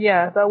cool.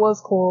 Yeah, that was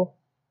cool.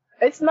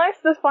 It's nice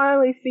to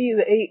finally see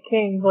the 8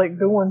 kings, like,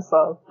 doing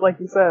stuff, like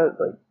you said.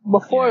 Like,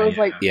 before it was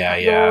like, Yeah.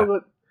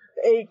 the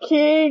 8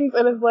 kings,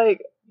 and it's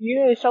like, you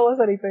didn't show us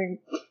anything.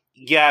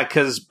 Yeah,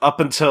 because up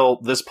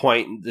until this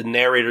point, the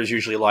narrator's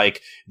usually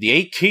like, the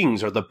 8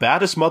 kings are the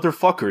baddest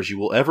motherfuckers you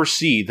will ever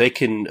see. They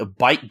can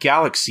bite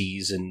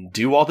galaxies and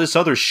do all this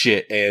other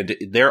shit, and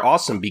they're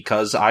awesome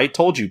because I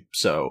told you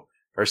so.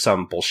 Or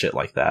some bullshit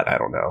like that, I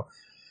don't know.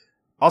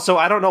 Also,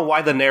 I don't know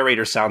why the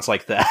narrator sounds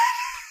like that.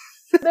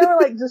 They were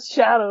like just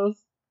shadows.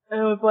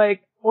 And it was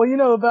like, well, you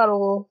know the Battle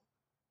Wolf,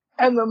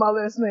 and the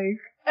Mother Snake,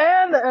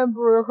 and the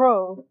Emperor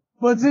Crow.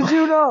 But did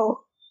you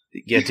know?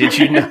 Yeah, did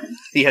you know?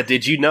 Yeah,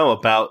 did you know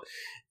about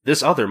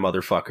this other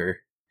motherfucker?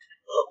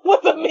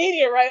 With a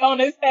meteorite on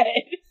his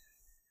head.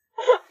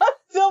 I'm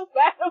so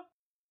bad.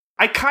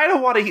 I kind of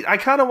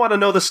want to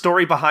know the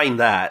story behind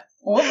that.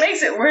 What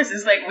makes it worse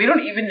is, like, we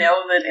don't even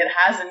know that it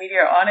has a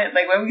meteor on it.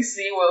 Like, when we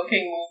see Whale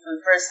King Moon for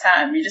the first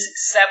time, you just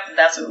accept that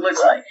that's what it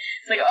looks like.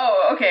 It's like,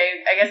 oh,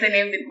 okay, I guess they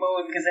named it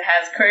Moon because it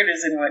has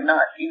craters and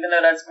whatnot, even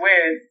though that's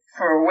weird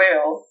for a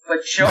whale,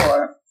 but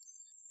sure.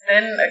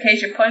 Then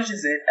Acacia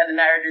punches it, and the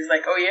narrator's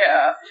like, oh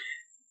yeah,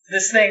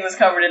 this thing was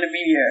covered in a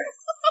meteor.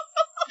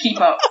 Keep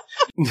up.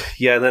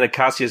 Yeah, and then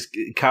Acacia's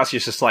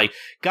just like,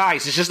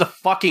 guys, it's just a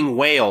fucking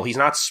whale. He's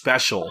not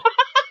special.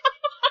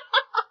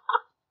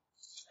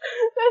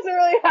 That's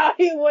really how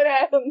he went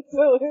at him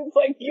too. He's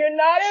like, you're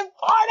not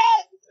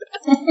important!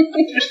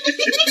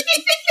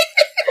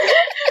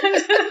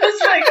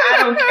 It's like, I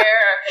don't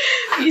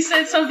care. He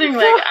said something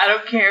like, I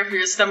don't care if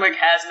your stomach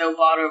has no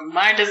bottom.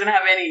 Mine doesn't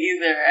have any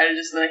either. And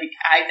just like,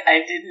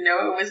 I didn't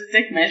know it was a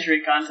dick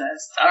measuring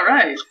contest.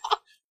 Alright.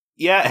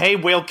 Yeah, hey,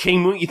 Whale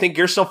King Moon, you think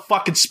you're so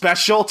fucking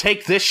special?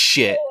 Take this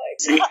shit.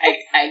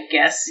 I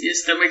guess your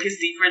stomach is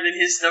deeper than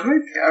his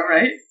stomach.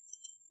 Alright.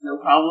 No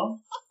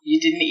problem. You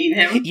didn't eat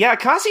him? Yeah,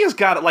 Acacia's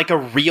got like a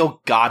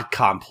real god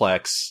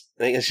complex.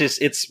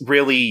 It's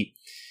really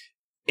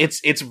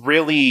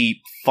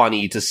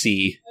funny to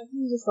see. This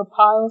is just a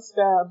pile of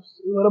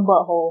scabs with a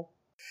butthole.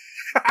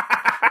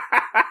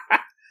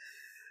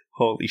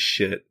 Holy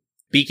shit.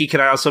 Beaky,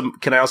 can I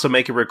also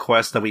make a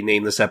request that we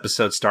name this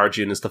episode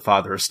Starjun as the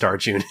father of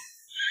Starjun?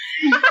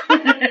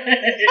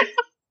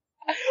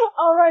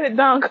 I'll write it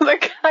down, because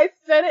I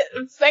said it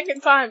a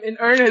second time in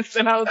earnest,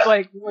 and I was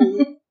like,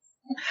 wait,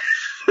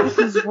 this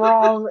is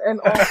wrong and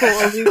also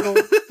illegal.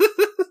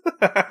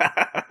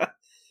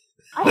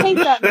 I hate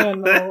that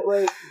man, though.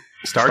 Like,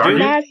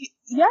 Starjun?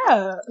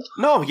 Yeah.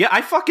 No, yeah,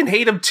 I fucking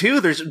hate him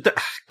too.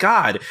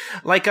 God,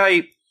 like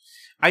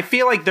I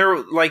feel like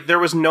there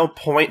was no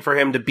point for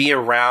him to be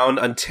around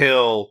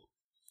until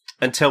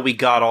we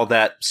got all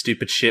that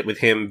stupid shit with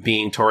him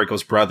being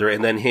Toriko's brother,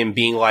 and then him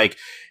being like,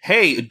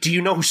 "Hey, do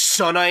you know whose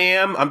son I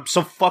am? I'm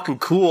so fucking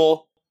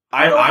cool.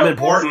 I'm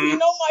important." You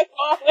know my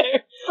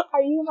father.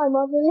 Are you my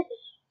mother?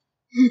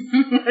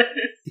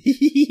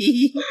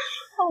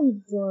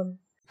 I'm done.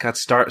 God,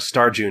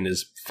 Starjun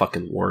is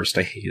fucking worst.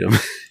 I hate him. I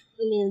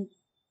mean,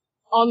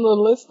 on the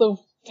list of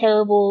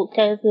terrible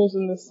characters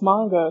in this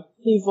manga,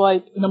 he's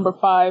like number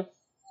 5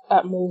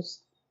 at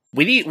most.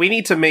 We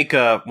need to make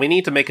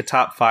a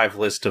top 5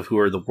 list of who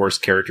are the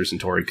worst characters in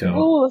Toriko.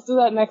 Ooh, let's do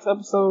that next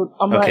episode.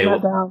 I'm writing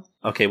that down.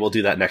 Okay, we'll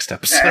do that next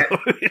episode.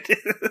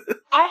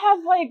 I have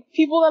like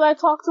people that I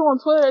talk to on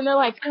Twitter, and they're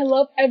like, "I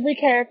love every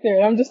character."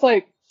 And I'm just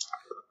like,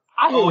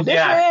 "I hate this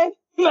man."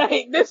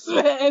 Like this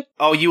man.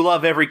 Oh, you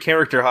love every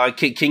character, huh?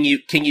 Can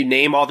you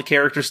name all the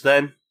characters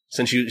then?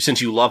 Since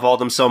you love all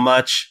them so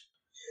much.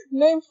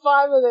 Name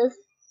 5 of their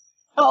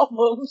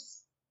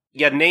albums.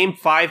 Yeah, name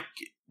 5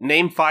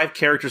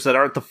 characters that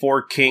aren't the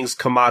 4 kings,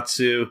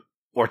 Komatsu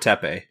or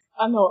Teppei.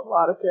 I know a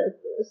lot of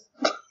characters.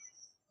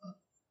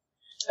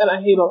 And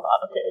I hate a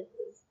lot of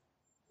characters.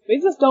 They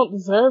just don't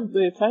deserve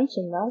the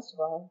attention, that's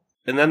why.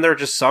 And then there are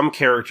just some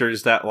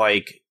characters that,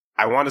 like,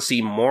 I want to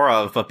see more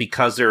of, but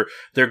because they're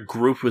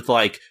grouped with,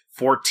 like,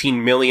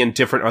 14 million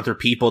different other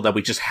people that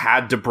we just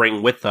had to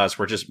bring with us,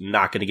 we're just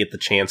not going to get the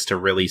chance to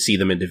really see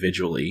them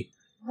individually.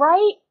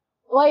 Right?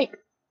 Like,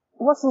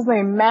 what's his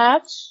name?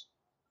 Match?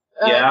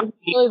 Yeah.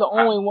 He's really the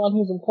only one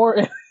who's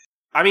important.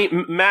 I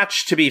mean,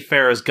 Match, to be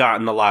fair, has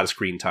gotten a lot of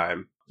screen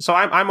time. So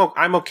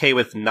I'm okay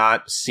with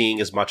not seeing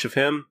as much of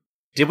him.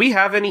 Did we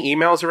have any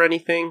emails or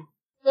anything?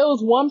 There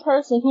was one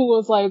person who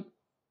was like,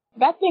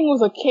 that thing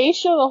was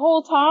Acacia the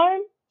whole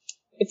time?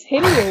 it's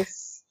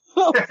hideous.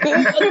 And it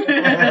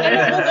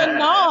was a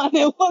non.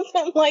 It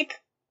wasn't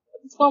like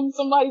from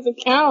somebody's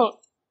account.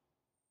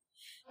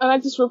 And I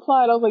just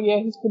replied, I was like, yeah,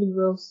 he's pretty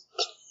gross.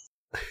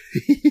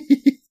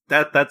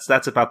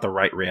 That's about the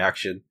right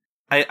reaction.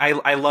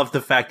 I love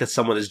the fact that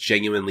someone is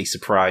genuinely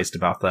surprised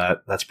about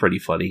that. That's pretty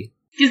funny.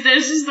 Because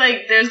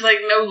there's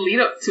no lead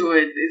up to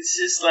it. It's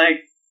just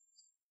like,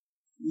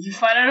 you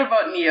find out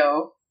about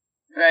Neo,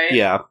 right?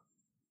 Yeah.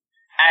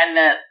 And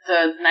that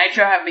the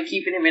Nitro have been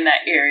keeping him in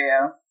that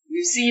area.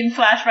 You've seen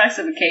flashbacks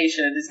of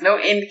Acacia. There's no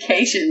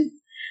indication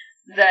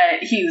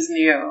that he was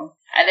Neo.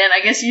 And then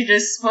I guess you're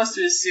just supposed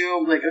to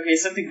assume, like, okay,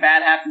 something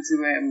bad happened to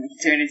him. He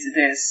turned into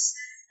this.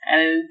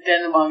 And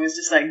then the manga's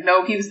just like,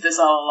 nope, he was this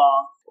all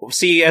along.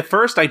 See, at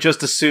first I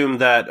just assumed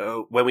that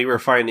when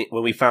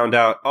we found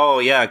out, oh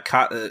yeah,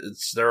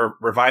 they're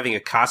reviving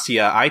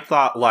Acacia. I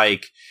thought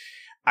like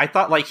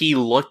he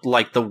looked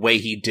like the way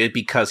he did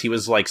because he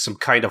was like some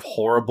kind of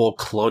horrible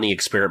cloning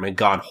experiment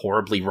gone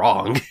horribly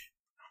wrong.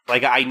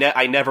 Like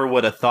I never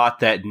would have thought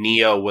that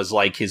Neo was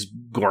like his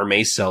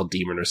gourmet cell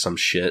demon or some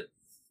shit.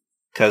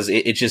 Cause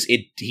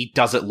he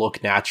doesn't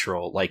look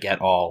natural, like, at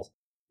all.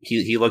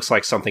 He looks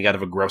like something out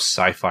of a gross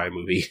sci-fi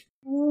movie.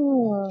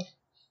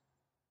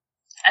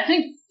 I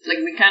think, like,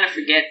 we kind of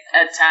forget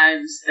at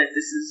times that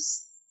this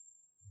is,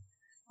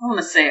 I don't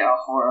want to say a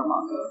horror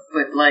manga,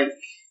 but, like,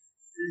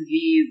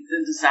 the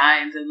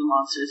designs of the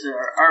monsters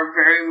are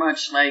very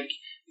much like,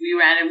 we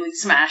randomly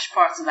smash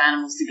parts of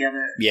animals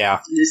together. Yeah.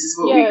 And this is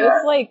what we got. Yeah,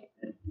 it's like,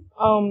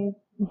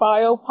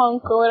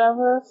 biopunk or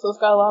whatever, so it's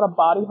got a lot of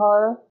body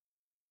horror.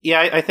 Yeah,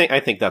 I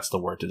think that's the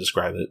word to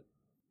describe it.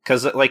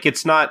 Cause, like,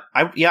 it's not,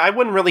 I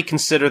wouldn't really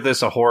consider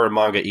this a horror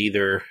manga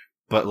either,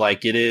 but,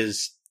 like, it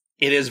is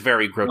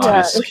very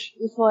grotesque.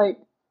 Yeah, it's like,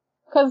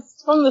 cause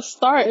from the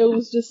start it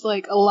was just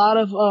like a lot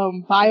of,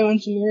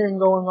 bioengineering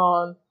going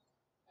on,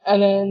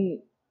 and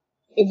then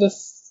it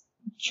just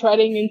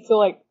treading into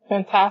like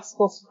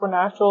fantastical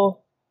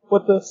supernatural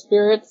with the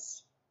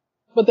spirits,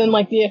 but then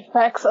like the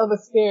effects of the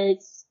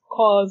spirits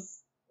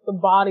cause the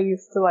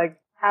bodies to like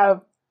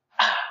have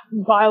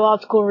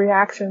biological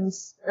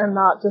reactions and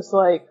not just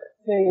like,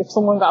 hey, if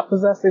someone got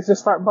possessed, they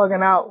just start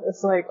bugging out.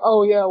 It's like,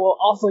 oh yeah, well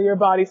also your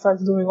body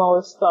starts doing all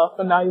this stuff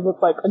and now you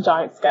look like a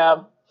giant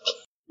scab.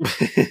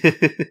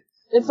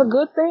 It's a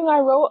good thing I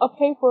wrote a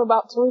paper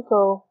about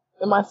Toriko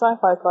in my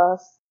sci-fi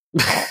class.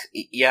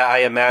 Yeah, I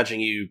imagine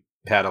you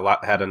had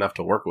enough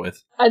to work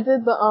with. I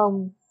did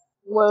the,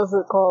 what is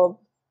it called?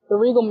 The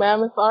Regal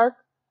Mammoth arc.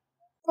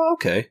 Oh,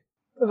 okay.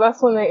 Cause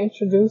that's when they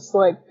introduced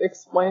like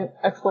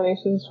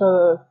explanations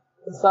for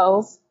the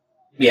cells.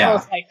 Yeah. I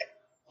was like,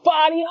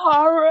 body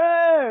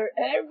horror!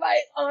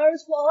 Everybody's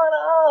arms falling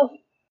off!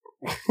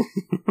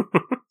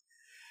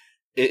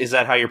 Is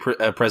that how your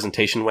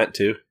presentation went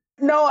too?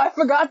 No, I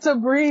forgot to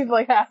breathe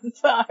like half the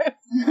time.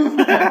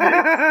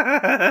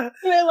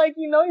 They're like,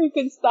 you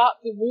can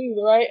stop to breathe,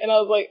 right? And I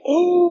was like,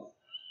 ooh.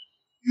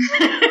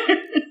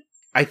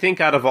 I think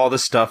out of all the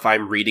stuff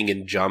I'm reading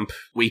in Jump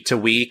week to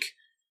week,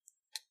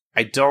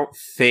 I don't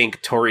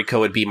think Toriko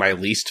would be my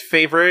least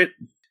favorite.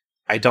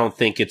 I don't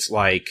think it's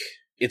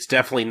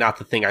definitely not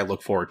the thing I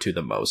look forward to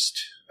the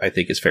most, I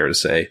think it's fair to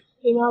say.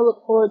 The thing I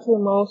look forward to the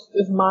most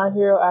is My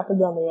Hero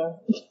Academia.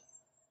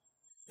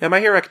 Yeah, My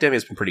Hero Academia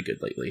has been pretty good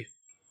lately.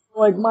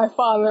 Like my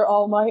father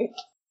All Might.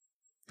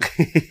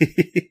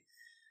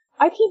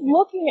 I keep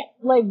looking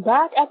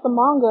back at the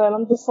manga and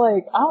I'm just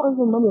like, I don't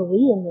even remember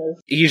reading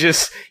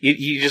this.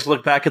 You just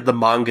look back at the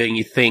manga and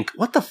you think,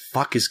 what the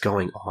fuck is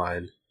going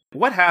on?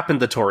 What happened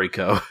to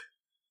Toriko?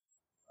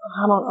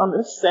 I don't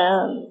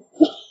understand.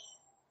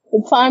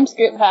 The time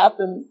skip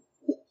happened.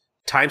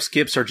 Time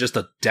skips are just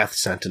a death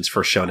sentence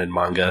for shonen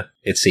manga,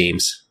 it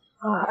seems.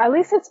 At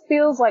least it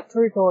feels like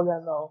Toriko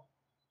again, though.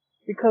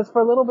 Because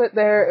for a little bit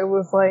there, it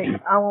was like,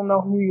 I don't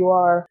know who you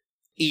are.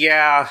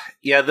 Yeah.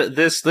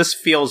 This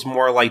feels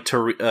more like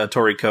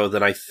Toriko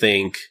than I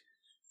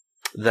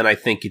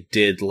think it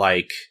did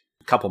like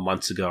a couple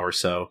months ago or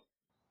so.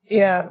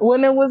 Yeah,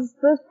 when it was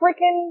the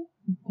freaking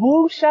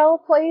blue shell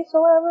place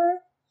or whatever.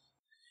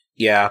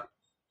 Yeah.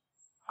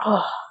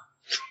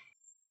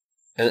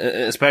 And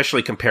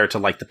especially compared to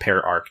like the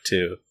Pear arc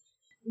too.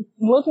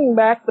 Looking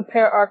back, the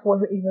Pear arc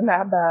wasn't even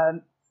that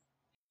bad.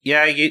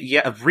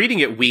 Yeah, reading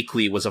it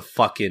weekly was a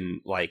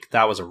fucking,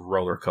 that was a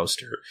roller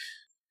coaster.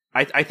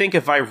 I think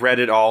if I read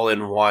it all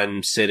in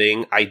one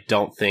sitting, I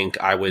don't think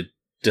I would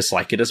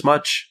dislike it as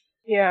much.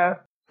 Yeah.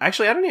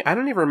 Actually, I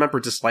don't even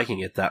remember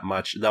disliking it that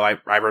much, though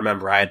I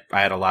remember I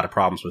had a lot of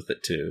problems with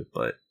it too,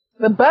 but...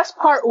 The best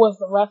part was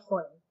the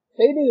wrestling.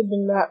 They need to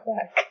bring that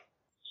back.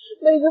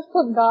 They just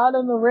put God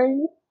in the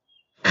ring.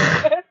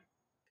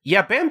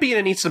 Yeah,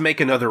 Bambina needs to make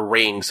another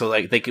ring, so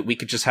we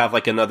could just have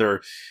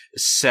another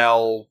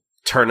Cell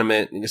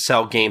tournament,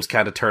 Cell Games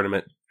kind of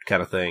tournament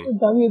kind of thing.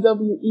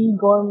 WWE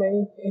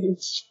Gourmet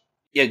Age.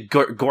 Yeah,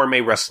 gourmet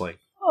wrestling.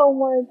 Oh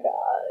my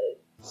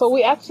god. So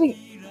we actually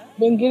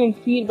been getting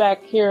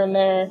feedback here and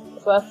there,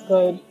 so that's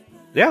good.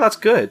 Yeah, that's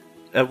good.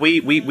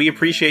 We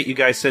appreciate you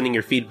guys sending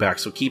your feedback,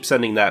 so keep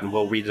sending that and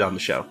we'll read it on the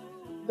show.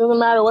 Doesn't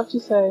matter what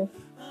you say,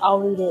 I'll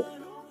read it.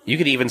 You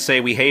could even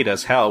say we hate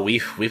us. Hell,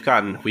 we've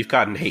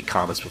gotten hate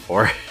comments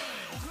before.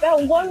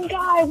 That one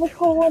guy was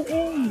the one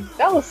in.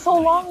 That was so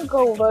long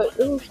ago, but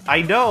it was.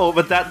 I know,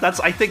 but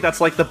I think that's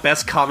like the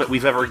best comment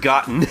we've ever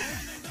gotten.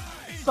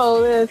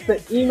 So there's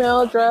the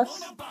email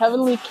address,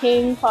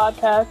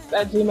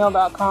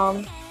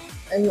 heavenlykingpodcast@gmail.com.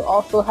 And you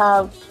also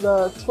have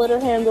the Twitter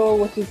handle,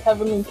 which is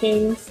Heavenly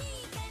Kings.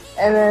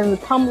 And then the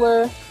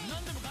Tumblr,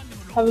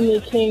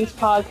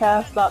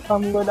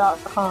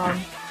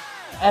 heavenlykingspodcast.tumblr.com.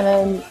 And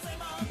then you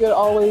could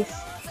always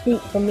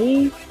tweet to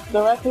me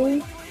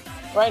directly.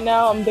 Right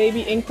now, I'm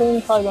Baby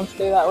Inkling, probably gonna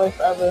stay that way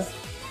forever.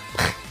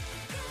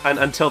 And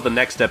until the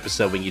next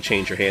episode when you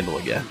change your handle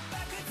again.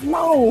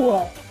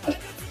 No!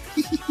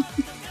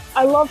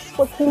 I love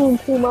Splatoon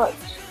too much.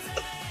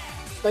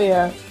 So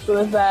yeah, so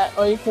there's that.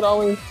 Or you could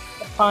always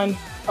find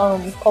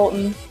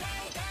Colton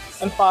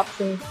and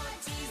Foxy.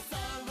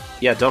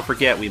 Yeah, don't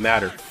forget, we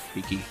matter,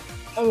 Vicky.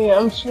 I mean,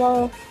 I'm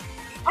sure.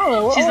 I don't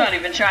know. She's not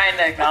even trying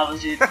to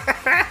acknowledge it.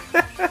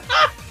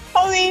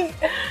 I mean,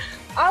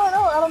 I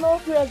don't know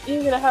if you're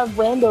even gonna have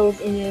randos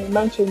in your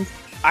mentions.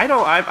 I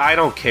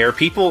don't care.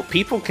 People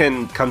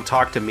can come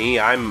talk to me.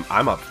 I'm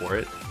up for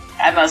it.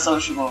 I'm not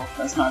sociable.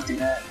 Let's not do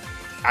that.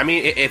 I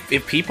mean,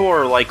 if people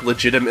are like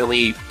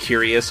legitimately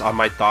curious on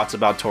my thoughts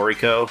about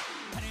Toriko,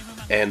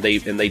 and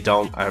they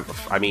don't,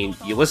 I mean,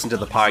 you listen to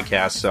the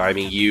podcast, so I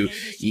mean, you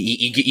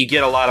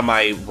get a lot of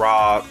my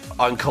raw,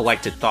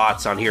 uncollected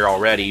thoughts on here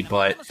already.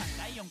 But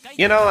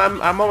you know,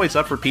 I'm always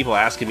up for people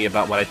asking me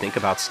about what I think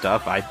about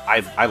stuff.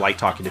 I like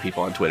talking to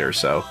people on Twitter,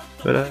 so.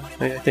 But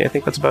I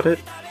think that's about it.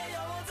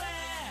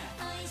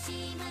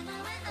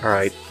 All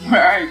right.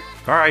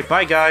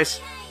 Bye,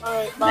 guys. All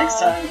right, bye. Next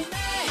time.